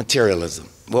materialism.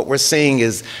 What we're seeing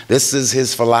is this is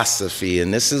his philosophy,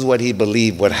 and this is what he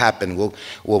believed would happen. We'll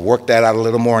work that out a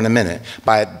little more in a minute.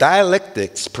 By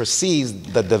dialectics perceives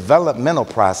the developmental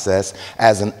process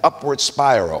as an upward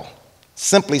spiral.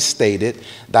 Simply stated,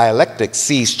 dialectics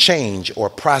sees change or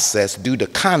process due to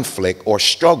conflict or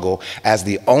struggle as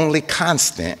the only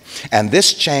constant, and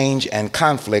this change and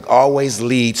conflict always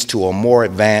leads to a more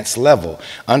advanced level,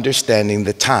 understanding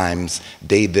the times.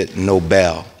 David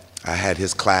Nobel. I had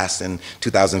his class in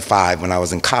 2005 when I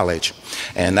was in college,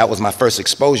 and that was my first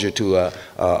exposure to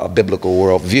a biblical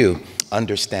worldview,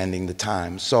 understanding the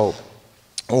times. So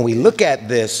when we look at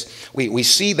this, we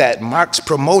see that Marx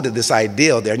promoted this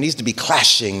ideal. There needs to be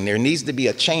clashing, there needs to be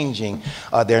a changing,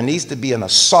 there needs to be an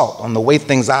assault on the way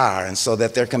things are, and so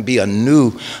that there can be a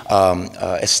new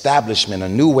establishment, a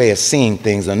new way of seeing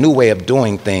things, a new way of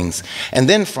doing things. And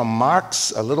then from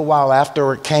Marx, a little while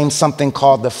after, came something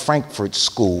called the Frankfurt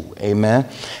School, amen?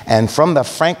 And from the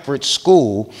Frankfurt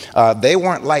School, they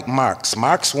weren't like Marx.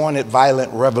 Marx wanted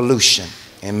violent revolution.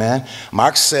 Amen.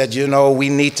 Marx said, you know, we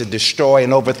need to destroy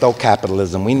and overthrow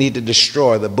capitalism. We need to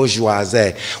destroy the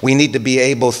bourgeoisie. We need to be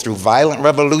able, through violent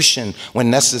revolution when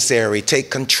necessary,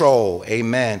 take control.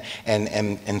 Amen.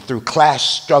 And through class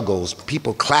struggles,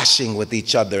 people clashing with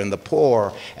each other, and the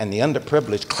poor and the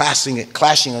underprivileged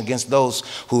clashing against those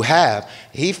who have.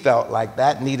 He felt like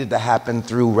that needed to happen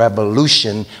through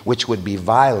revolution, which would be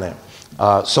violent.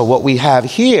 So what we have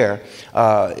here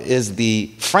is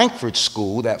the Frankfurt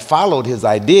School that followed his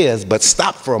ideas but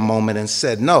stopped for a moment and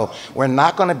said, no, we're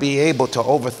not going to be able to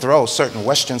overthrow certain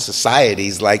Western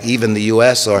societies like even the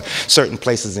US or certain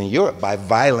places in Europe by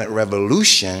violent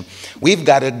revolution. We've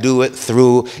got to do it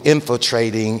through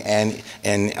infiltrating and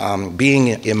being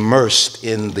immersed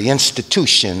in the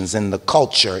institutions, in the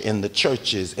culture, in the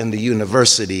churches, in the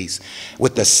universities,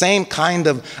 with the same kind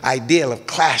of ideal of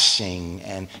clashing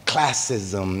and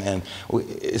classism. And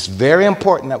it's very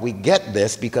important that we get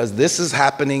this, because this is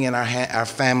happening in our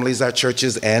families, our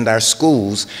churches, and our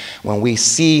schools. When we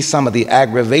see some of the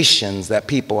aggravations that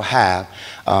people have,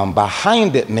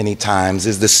 behind it many times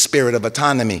is the spirit of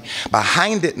autonomy.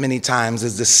 Behind it many times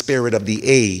is the spirit of the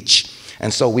age.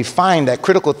 And so we find that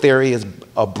critical theory is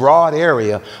a broad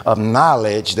area of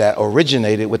knowledge that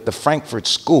originated with the Frankfurt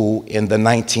School in the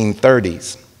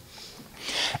 1930s.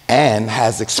 And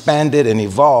has expanded and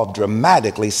evolved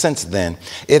dramatically since then.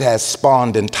 It has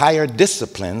spawned entire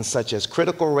disciplines such as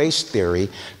critical race theory,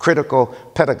 critical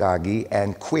pedagogy,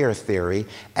 and queer theory,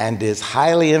 and is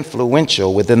highly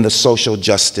influential within the social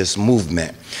justice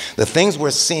movement. The things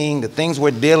we're seeing, the things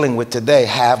we're dealing with today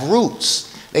have roots.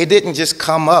 They didn't just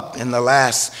come up in the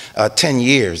last 10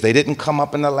 years. They didn't come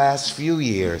up in the last few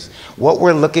years. What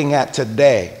we're looking at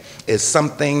today is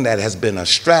something that has been a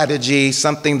strategy,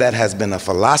 something that has been a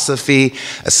philosophy,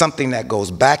 something that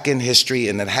goes back in history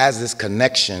and that has its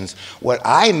connections. What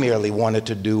I merely wanted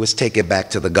to do is take it back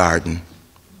to the garden.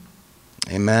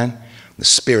 Amen? The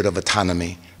spirit of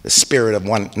autonomy, the spirit of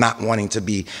not wanting to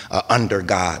be under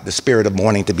God, the spirit of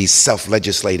wanting to be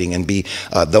self-legislating and be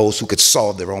those who could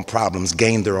solve their own problems,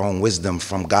 gain their own wisdom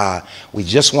from God. We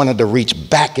just wanted to reach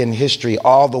back in history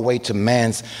all the way to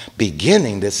man's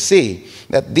beginning to see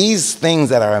that these things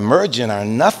that are emerging are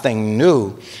nothing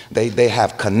new. They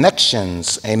have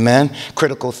connections, amen?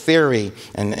 Critical theory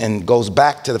and goes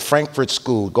back to the Frankfurt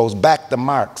School, goes back to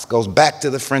Marx, goes back to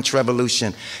the French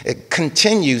Revolution. It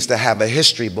continues to have a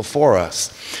history before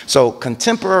us. So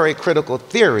contemporary critical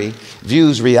theory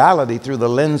views reality through the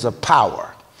lens of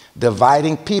power,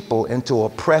 dividing people into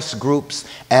oppressed groups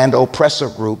and oppressor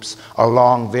groups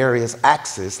along various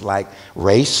axes like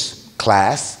race,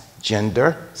 class,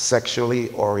 gender, sexual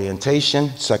orientation,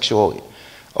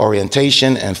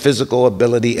 and physical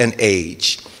ability and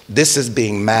age. This is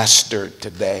being mastered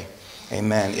today.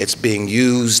 Amen. It's being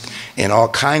used in all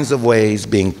kinds of ways,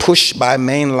 being pushed by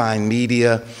mainline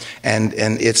media, and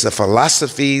it's a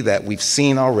philosophy that we've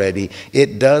seen already.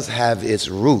 It does have its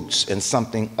roots in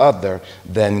something other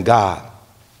than God.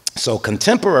 So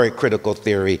contemporary critical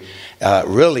theory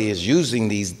really is using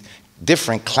these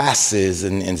different classes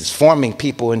and is forming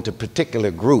people into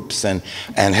particular groups and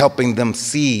helping them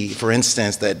see, for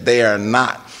instance, that they are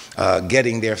not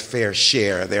getting their fair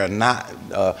share. They are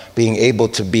not being able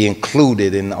to be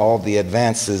included in all the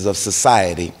advances of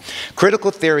society.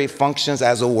 Critical theory functions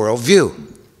as a worldview.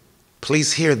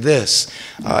 Please hear this.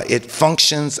 It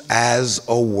functions as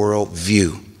a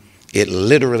worldview. It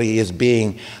literally is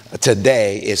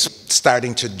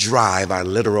starting to drive our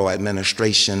literal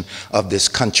administration of this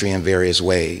country in various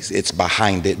ways. It's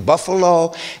behind it.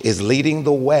 Buffalo is leading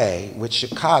the way with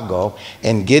Chicago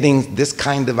in getting this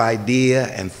kind of idea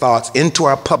and thoughts into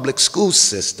our public school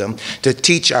system to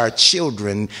teach our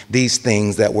children these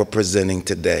things that we're presenting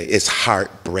today. It's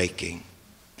heartbreaking.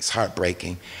 It's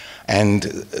heartbreaking.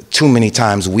 And too many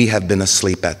times we have been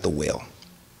asleep at the wheel.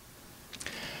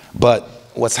 But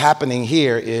what's happening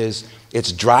here is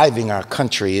it's driving our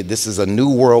country. This is a new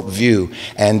worldview.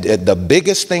 And the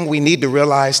biggest thing we need to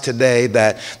realize today,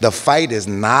 that the fight is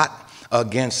not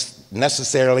against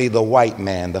necessarily the white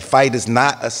man. The fight is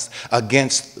not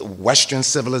against Western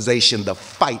civilization. The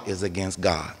fight is against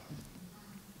God.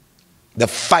 The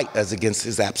fight is against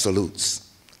his absolutes.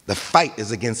 The fight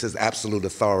is against his absolute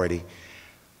authority.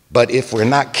 But if we're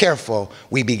not careful,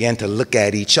 we begin to look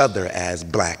at each other as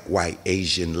black, white,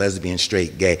 Asian, lesbian,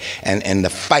 straight, gay. And the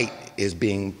fight is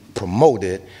being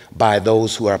promoted by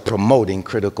those who are promoting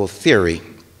critical theory,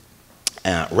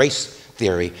 race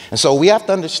theory. And so we have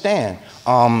to understand,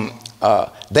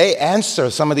 they answer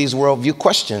some of these worldview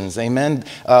questions, amen?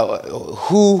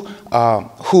 Who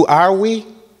are we,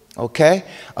 okay?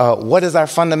 What is our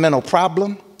fundamental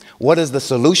problem? What is the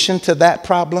solution to that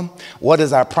problem? What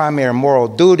is our primary moral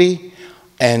duty?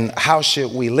 And how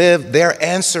should we live? They're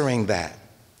answering that.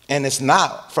 And it's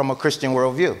not from a Christian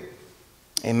worldview.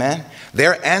 Amen?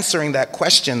 They're answering that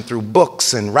question through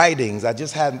books and writings. I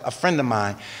just had a friend of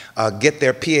mine get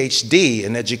their PhD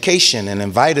in education and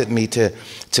invited me to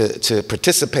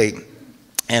participate.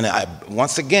 And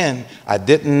once again, I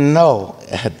didn't know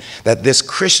that this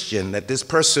Christian, that this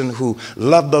person who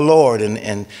loved the Lord,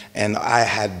 and I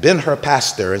had been her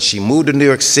pastor, and she moved to New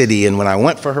York City. And when I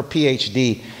went for her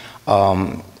PhD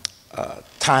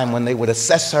time when they would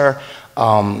assess her,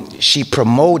 she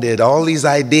promoted all these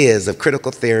ideas of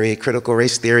critical theory, critical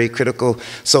race theory, critical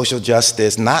social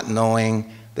justice, not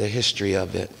knowing the history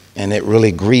of it. And it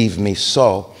really grieved me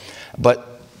so. But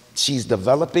she's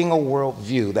developing a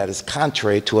worldview that is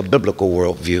contrary to a biblical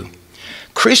worldview.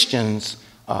 Christianity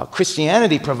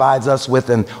provides us with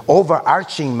an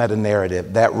overarching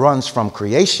meta-narrative that runs from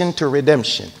creation to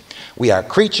redemption. We are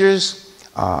creatures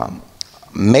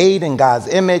made in God's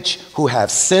image, who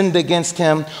have sinned against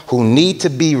him, who need to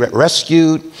be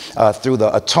rescued through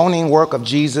the atoning work of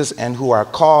Jesus, and who are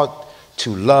called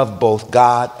to love both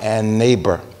God and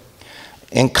neighbor.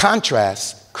 In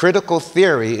contrast, critical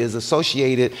theory is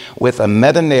associated with a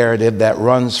meta-narrative that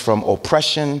runs from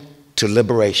oppression to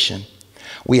liberation.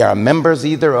 We are members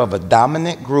either of a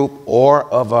dominant group or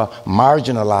of a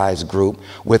marginalized group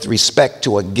with respect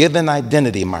to a given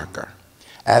identity marker.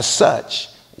 As such,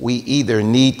 we either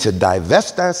need to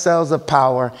divest ourselves of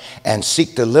power and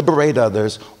seek to liberate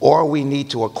others, or we need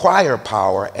to acquire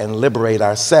power and liberate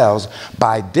ourselves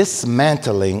by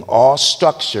dismantling all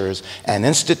structures and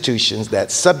institutions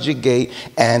that subjugate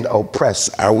and oppress.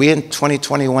 Are we in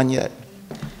 2021 yet?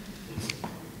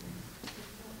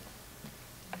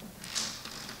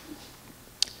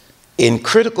 In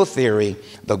critical theory,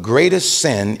 the greatest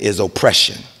sin is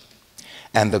oppression,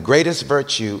 and the greatest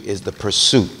virtue is the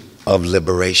pursuit of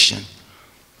liberation.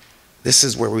 This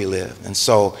is where we live. And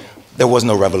so there was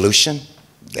no revolution.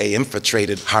 They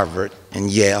infiltrated Harvard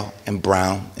and Yale and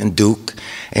Brown and Duke,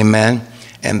 amen,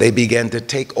 and they began to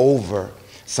take over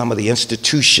some of the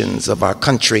institutions of our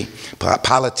country.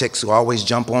 Politics, who always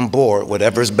jump on board,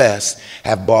 whatever's best,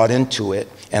 have bought into it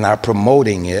and are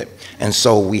promoting it. And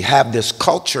so we have this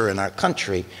culture in our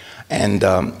country. And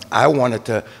I wanted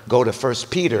to go to 1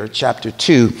 Peter chapter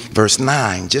 2, verse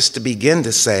 9, just to begin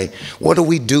to say, what do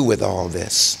we do with all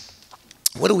this?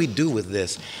 What do we do with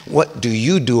this? What do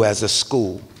you do as a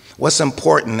school? What's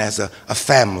important as a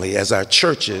family, as our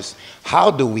churches?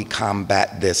 How do we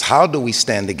combat this? How do we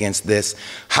stand against this?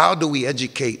 How do we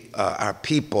educate our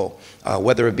people,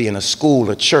 whether it be in a school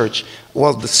or church?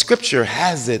 Well, the scripture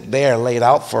has it there laid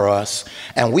out for us,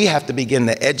 and we have to begin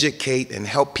to educate and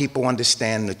help people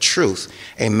understand the truth,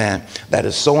 amen, that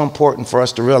is so important for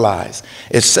us to realize.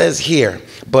 It says here,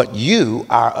 but you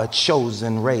are a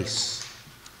chosen race,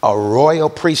 a royal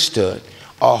priesthood,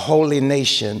 a holy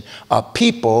nation, a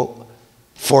people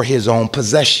for his own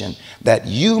possession, that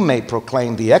you may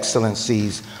proclaim the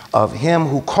excellencies of him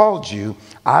who called you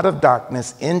out of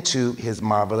darkness into his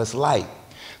marvelous light.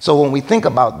 So when we think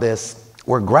about this,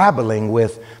 we're grappling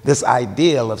with this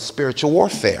ideal of spiritual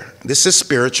warfare. This is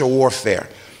spiritual warfare.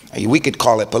 We could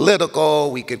call it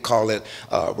political, we could call it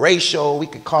racial, we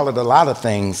could call it a lot of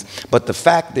things. But the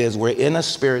fact is, we're in a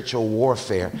spiritual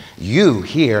warfare. You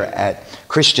here at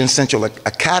Christian Central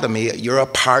Academy, you're a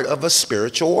part of a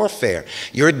spiritual warfare.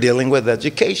 You're dealing with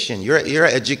education. You're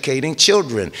educating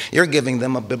children. You're giving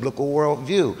them a biblical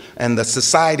worldview. And the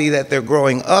society that they're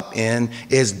growing up in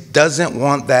doesn't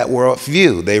want that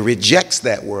worldview. They reject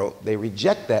that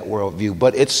worldview,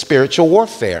 but it's spiritual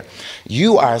warfare.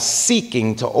 You are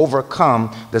seeking to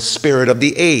overcome the spirit of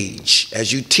the age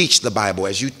as you teach the Bible,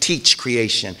 as you teach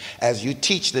creation, as you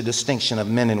teach the distinction of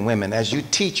men and women, as you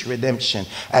teach redemption,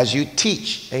 as you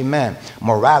teach, amen,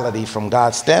 morality from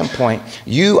God's standpoint.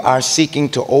 You are seeking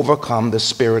to overcome the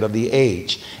spirit of the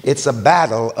age. It's a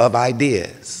battle of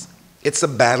ideas. It's a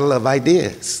battle of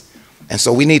ideas. And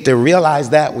so we need to realize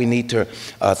that. We need to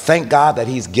thank God that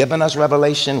he's given us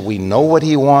revelation. We know what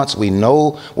he wants. We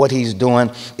know what he's doing.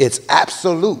 It's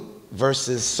absolute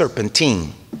versus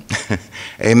serpentine.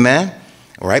 Amen.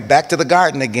 All right, back to the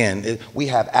garden again. We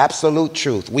have absolute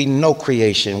truth. We know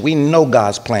creation. We know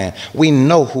God's plan. We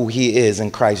know who he is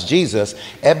in Christ Jesus.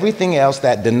 Everything else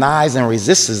that denies and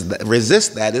resists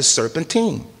that is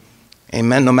serpentine.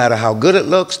 Amen. No matter how good it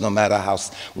looks, no matter how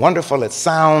wonderful it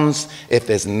sounds, if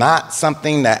it's not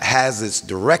something that has its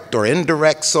direct or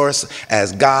indirect source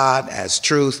as God, as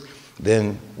truth,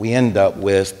 then we end up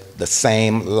with the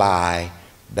same lie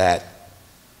that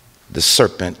the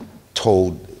serpent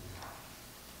told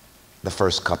the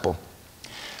first couple.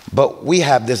 But we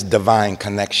have this divine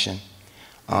connection.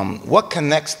 What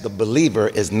connects the believer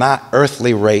is not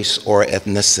earthly race or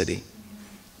ethnicity.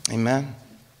 Amen?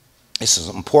 This is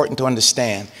important to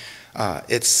understand.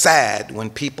 It's sad when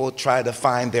people try to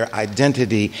find their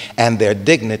identity and their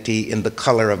dignity in the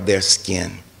color of their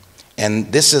skin.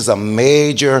 And this is a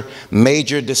major,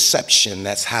 major deception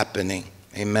that's happening.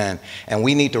 Amen. And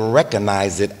we need to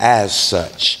recognize it as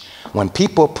such. When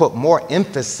people put more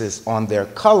emphasis on their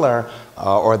color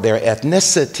or their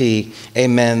ethnicity,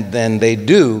 amen, than they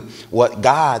do what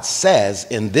God says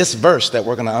in this verse that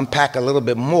we're going to unpack a little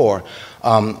bit more,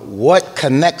 what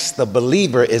connects the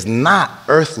believer is not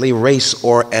earthly race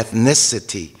or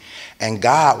ethnicity. And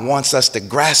God wants us to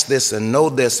grasp this and know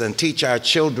this and teach our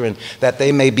children that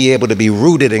they may be able to be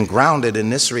rooted and grounded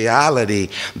in this reality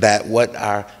that what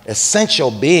our essential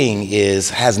being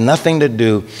is has nothing to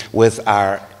do with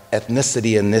our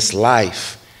ethnicity in this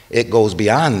life. It goes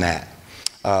beyond that.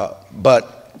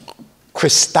 But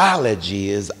Christology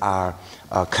is our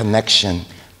connection.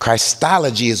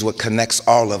 Christology is what connects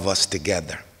all of us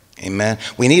together. Amen.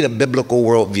 We need a biblical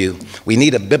worldview. We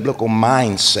need a biblical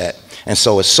mindset. And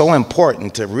so it's so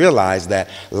important to realize that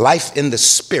life in the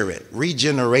Spirit,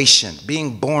 regeneration,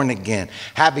 being born again,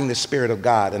 having the Spirit of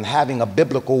God, and having a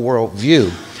biblical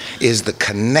worldview is the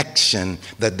connection,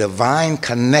 the divine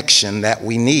connection that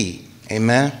we need.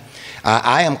 Amen.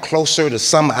 I am closer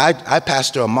to I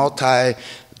pastor a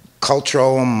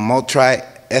multicultural,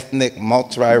 multi-ethnic,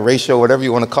 multi-racial, whatever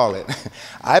you want to call it.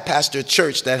 I pastor a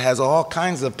church that has all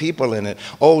kinds of people in it,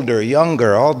 older,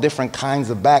 younger, all different kinds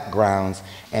of backgrounds.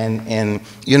 And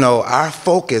you know, our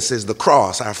focus is the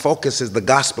cross. Our focus is the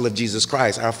gospel of Jesus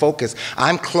Christ. Our focus,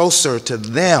 I'm closer to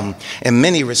them in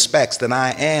many respects than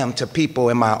I am to people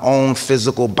in my own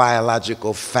physical,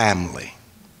 biological family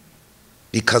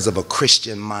because of a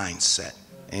Christian mindset.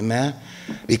 Amen?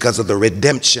 Because of the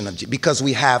redemption of Jesus, because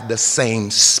we have the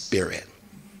same Spirit.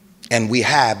 And we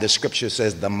have, the scripture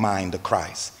says, the mind of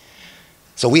Christ.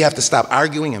 So we have to stop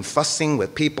arguing and fussing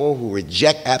with people who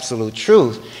reject absolute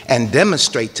truth and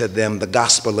demonstrate to them the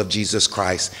gospel of Jesus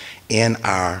Christ in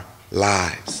our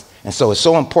lives. And so it's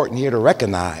so important here to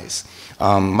recognize.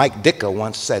 Mike Dicker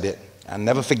once said it. I'll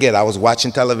never forget, I was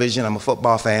watching television. I'm a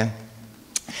football fan.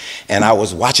 And I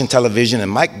was watching television, and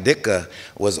Mike Dicker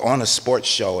was on a sports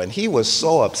show, and he was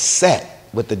so upset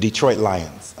with the Detroit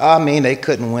Lions. I mean, they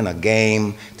couldn't win a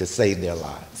game to save their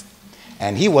lives.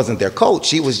 And he wasn't their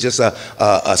coach. He was just a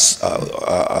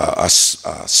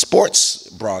sports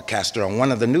broadcaster on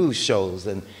one of the news shows.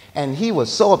 And he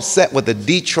was so upset with the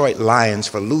Detroit Lions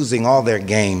for losing all their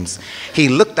games. He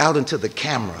looked out into the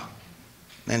camera,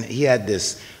 and he had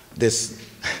this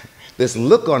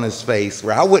look on his face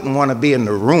where I wouldn't want to be in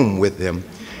the room with him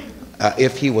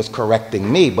if he was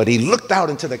correcting me. But he looked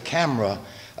out into the camera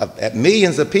at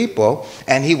millions of people,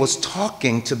 and he was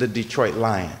talking to the Detroit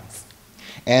Lions.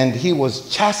 And he was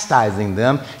chastising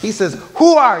them. He says,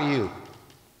 "Who are you?"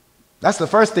 That's the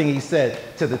first thing he said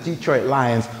to the Detroit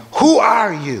Lions. "Who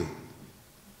are you?"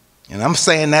 And I'm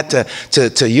saying that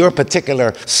to your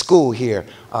particular school here.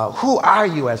 Who are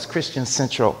you as Christian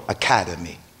Central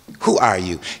Academy? Who are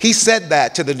you? He said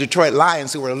that to the Detroit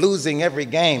Lions who were losing every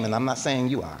game, and I'm not saying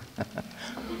you are.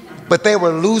 But they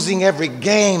were losing every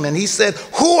game, and he said,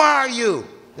 "Who are you?"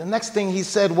 The next thing he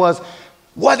said was,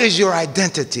 "What is your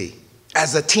identity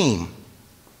as a team?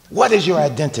 What is your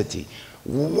identity?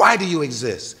 Why do you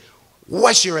exist?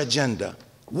 What's your agenda?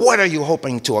 What are you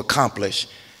hoping to accomplish?"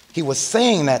 He was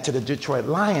saying that to the Detroit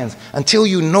Lions. Until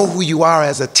you know who you are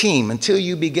as a team, until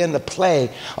you begin to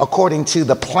play according to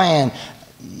the plan,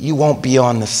 you won't be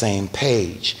on the same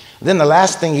page. Then the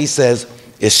last thing he says,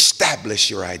 establish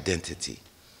your identity.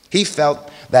 He felt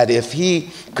that if he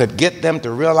could get them to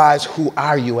realize who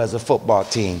are you as a football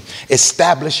team,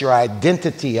 establish your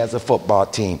identity as a football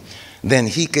team, then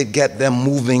he could get them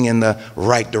moving in the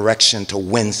right direction to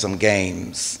win some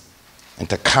games and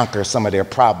to conquer some of their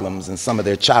problems and some of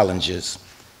their challenges.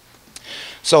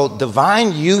 So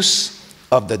divine use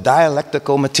of the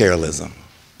dialectical materialism.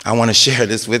 I want to share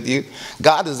this with you.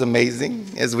 God is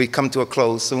amazing as we come to a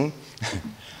close soon.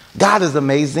 God is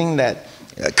amazing that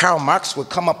Karl Marx would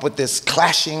come up with this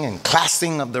clashing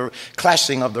of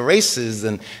the races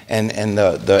and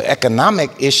the economic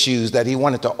issues that he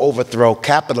wanted to overthrow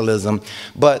capitalism.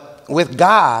 But with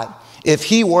God, if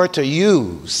he were to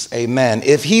use, amen,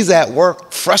 if he's at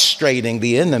work frustrating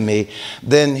the enemy,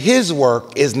 then his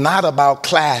work is not about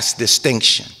class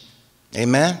distinction.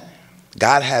 Amen.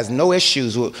 God has no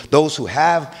issues with those who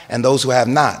have and those who have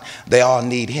not. They all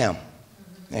need him.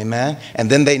 Amen. And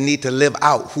then they need to live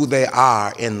out who they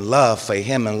are in love for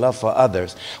him and love for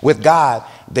others. With God,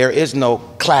 there is no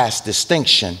class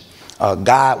distinction.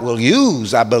 God will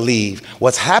use, I believe,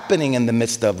 what's happening in the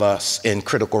midst of us in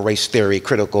critical race theory,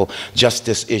 critical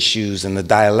justice issues, and the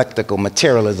dialectical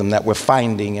materialism that we're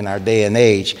finding in our day and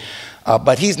age.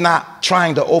 But he's not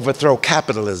trying to overthrow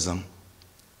capitalism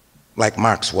like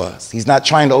Marx was. He's not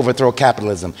trying to overthrow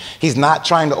capitalism. He's not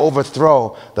trying to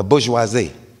overthrow the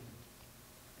bourgeoisie.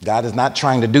 God is not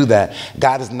trying to do that.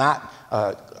 God is not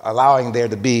allowing there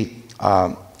to be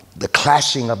the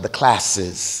clashing of the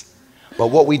classes. But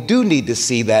what we do need to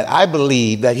see, that I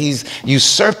believe that he's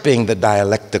usurping the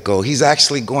dialectical. He's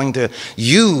actually going to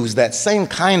use that same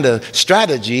kind of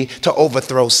strategy to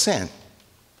overthrow sin.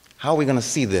 How are we going to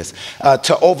see this?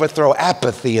 To overthrow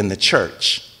apathy in the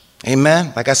church.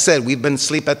 Amen? Like I said, we've been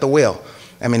asleep at the wheel.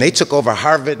 I mean, they took over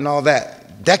Harvard and all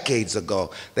that decades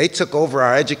ago. They took over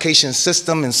our education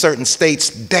system in certain states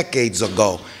decades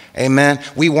ago. Amen.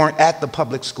 We weren't at the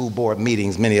public school board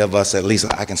meetings, many of us, at least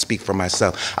I can speak for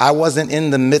myself. I wasn't in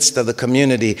the midst of the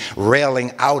community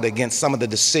railing out against some of the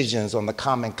decisions on the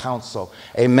Common Council.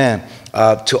 Amen.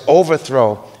 To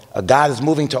overthrow, God is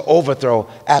moving to overthrow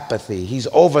apathy. He's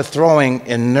overthrowing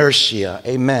inertia.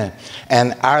 Amen.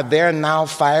 And are there now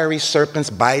fiery serpents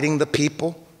biting the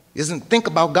people? Think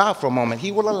about God for a moment.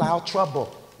 He will allow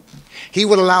trouble. He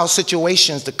will allow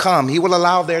situations to come. He will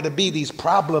allow there to be these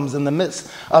problems in the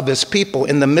midst of his people,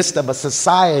 in the midst of a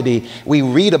society. We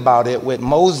read about it with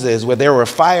Moses, where there were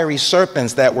fiery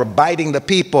serpents that were biting the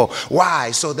people.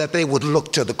 Why? So that they would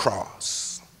look to the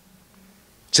cross.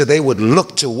 So they would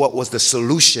look to what was the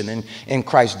solution in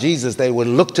Christ Jesus. They would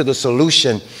look to the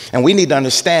solution. And we need to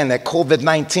understand that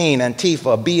COVID-19,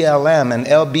 Antifa, BLM, and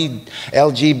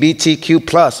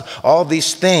LGBTQ+, all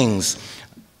these things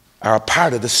are a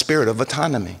part of the spirit of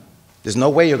autonomy. There's no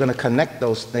way you're going to connect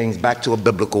those things back to a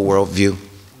biblical worldview.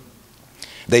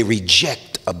 They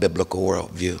reject a biblical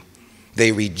worldview.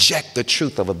 They reject the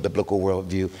truth of a biblical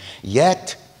worldview.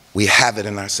 Yet, we have it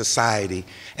in our society,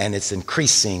 and it's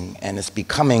increasing, and it's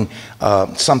becoming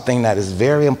something that is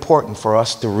very important for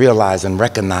us to realize and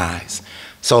recognize.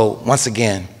 So, once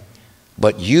again,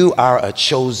 but you are a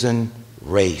chosen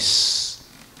race.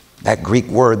 That Greek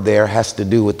word there has to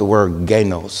do with the word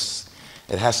genos.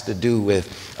 It has to do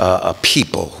with a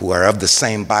people who are of the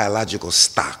same biological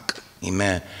stock.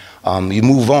 Amen. You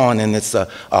move on, and it's a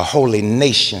holy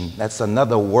nation. That's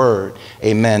another word,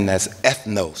 amen, that's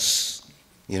ethnos.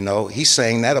 You know, he's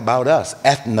saying that about us,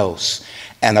 ethnos,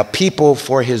 and a people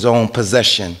for his own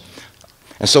possession.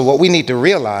 And so what we need to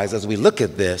realize as we look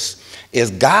at this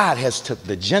is God has took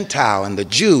the Gentile and the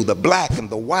Jew, the black and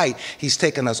the white. He's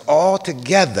taken us all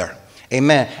together,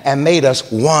 amen, and made us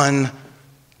one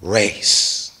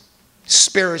race.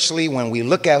 Spiritually, when we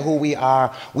look at who we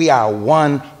are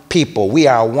one people. We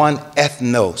are one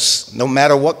ethnos. No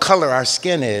matter what color our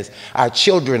skin is, our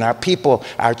children, our people,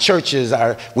 our churches,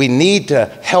 we need to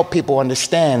help people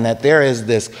understand that there is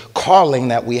this calling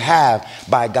that we have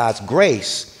by God's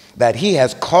grace, that he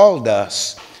has called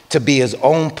us to be his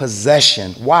own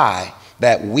possession. Why?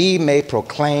 That we may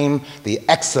proclaim the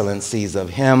excellencies of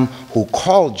him who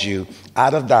called you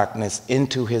out of darkness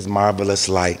into his marvelous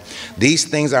light. These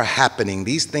things are happening.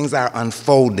 These things are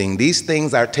unfolding. These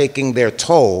things are taking their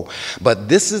toll. But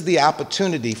this is the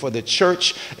opportunity for the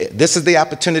church. This is the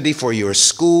opportunity for your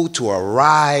school to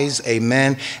arise,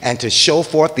 amen, and to show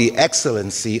forth the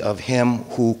excellency of him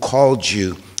who called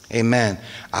you, amen,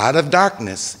 out of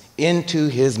darkness into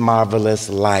his marvelous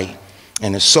light.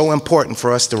 And it's so important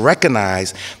for us to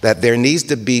recognize that there needs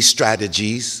to be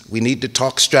strategies. We need to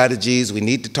talk strategies. We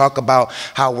need to talk about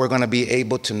how we're going to be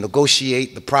able to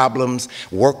negotiate the problems,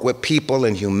 work with people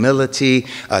in humility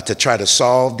to try to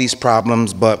solve these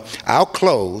problems. But I'll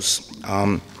close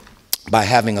by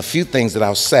having a few things that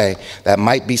I'll say that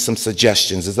might be some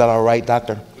suggestions. Is that all right,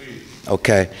 Doctor? Please.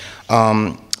 Okay.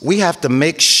 We have to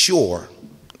make sure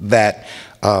that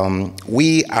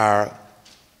we are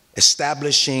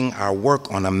establishing our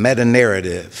work on a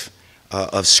meta-narrative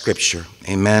of Scripture,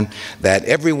 amen, that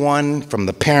everyone from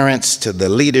the parents to the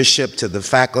leadership to the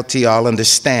faculty all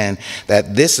understand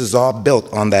that this is all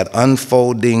built on that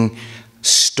unfolding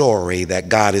story that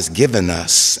God has given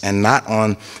us and not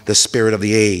on the spirit of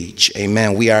the age,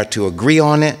 amen. We are to agree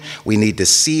on it. We need to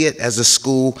see it as a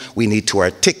school. We need to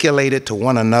articulate it to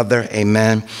one another,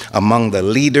 amen, among the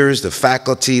leaders, the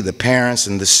faculty, the parents,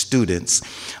 and the students,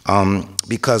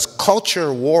 because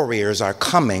culture warriors are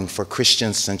coming for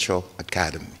Christian Central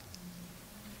Academy.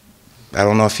 I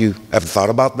don't know if you ever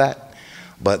thought about that,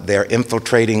 but they're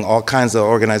infiltrating all kinds of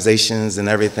organizations and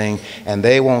everything, and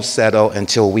they won't settle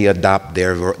until we adopt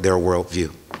their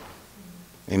worldview.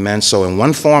 Amen. So in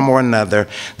one form or another,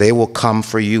 they will come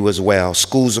for you as well.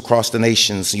 Schools across the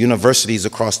nations, universities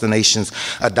across the nations,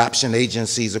 adoption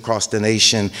agencies across the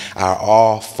nation are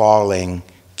all falling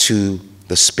to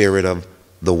the spirit of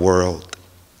the world.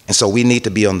 And so we need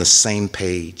to be on the same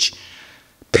page.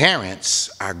 Parents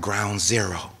are ground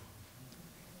zero.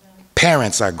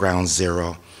 Parents are ground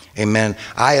zero. Amen.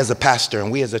 I, as a pastor,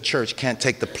 and we as a church can't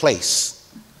take the place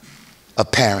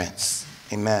of parents.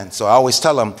 Amen. So I always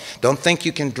tell them, don't think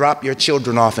you can drop your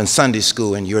children off in Sunday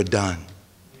school and you're done.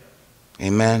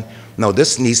 Amen. No,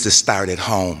 this needs to start at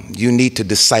home. You need to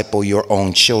disciple your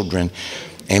own children.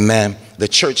 Amen. The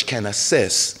church can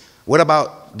assist. What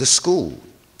about the school?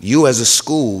 You as a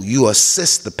school, you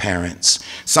assist the parents.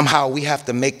 Somehow we have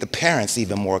to make the parents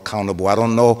even more accountable. I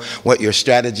don't know what your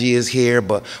strategy is here,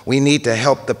 but we need to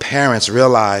help the parents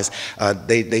realize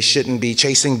they shouldn't be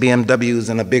chasing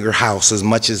BMWs in a bigger house as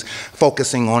much as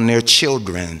focusing on their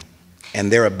children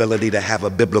and their ability to have a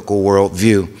biblical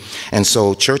worldview. And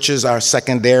so churches are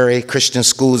secondary, Christian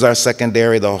schools are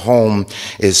secondary. The home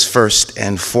is first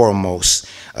and foremost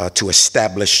to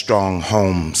establish strong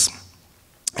homes.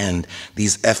 And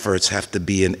these efforts have to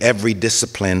be in every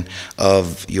discipline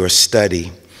of your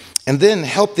study. And then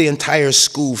help the entire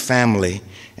school family,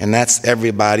 and that's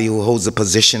everybody who holds a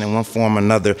position in one form or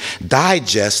another,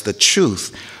 digest the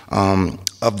truth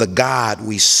of the God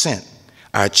we sent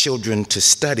our children to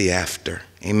study after.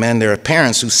 Amen. There are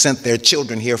parents who sent their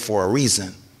children here for a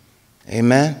reason.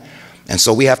 Amen. And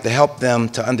so we have to help them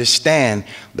to understand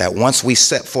that once we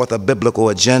set forth a biblical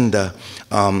agenda,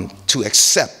 to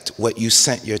accept what you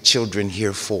sent your children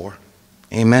here for.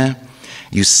 Amen.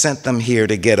 You sent them here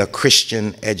to get a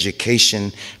Christian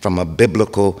education from a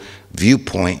biblical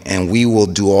viewpoint, and we will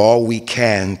do all we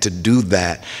can to do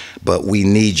that, but we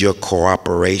need your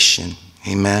cooperation.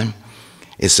 Amen.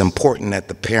 It's important that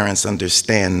the parents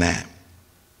understand that.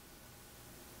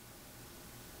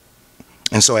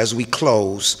 And so as we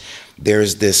close,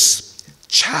 there's this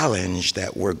challenge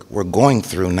that we're going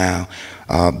through now,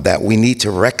 that we need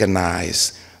to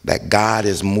recognize that God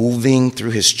is moving through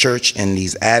his church in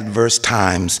these adverse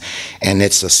times, and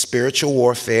it's a spiritual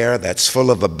warfare that's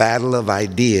full of a battle of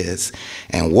ideas,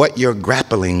 and what you're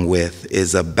grappling with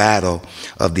is a battle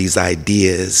of these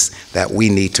ideas that we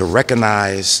need to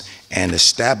recognize and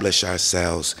establish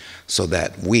ourselves so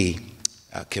that we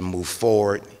can move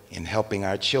forward in helping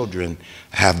our children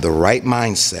have the right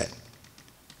mindset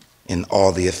in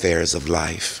all the affairs of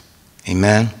life.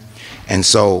 Amen. And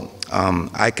so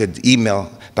I could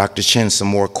email Dr. Chin some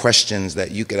more questions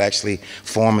that you could actually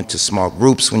form into small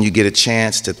groups when you get a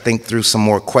chance to think through some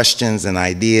more questions and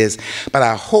ideas. But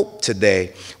I hope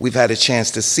today we've had a chance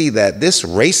to see that this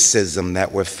racism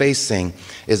that we're facing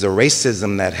is a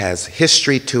racism that has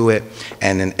history to it,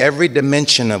 and in every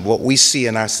dimension of what we see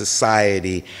in our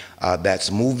society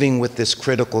that's moving with this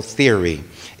critical theory,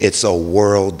 it's a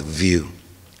worldview,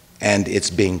 and it's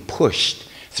being pushed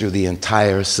through the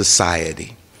entire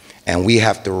society. And we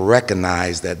have to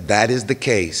recognize that that is the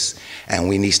case, and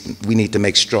we need to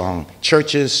make strong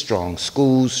churches, strong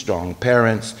schools, strong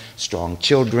parents, strong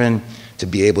children to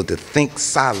be able to think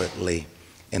solidly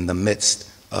in the midst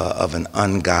of an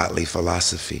ungodly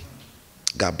philosophy.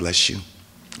 God bless you.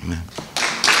 Amen.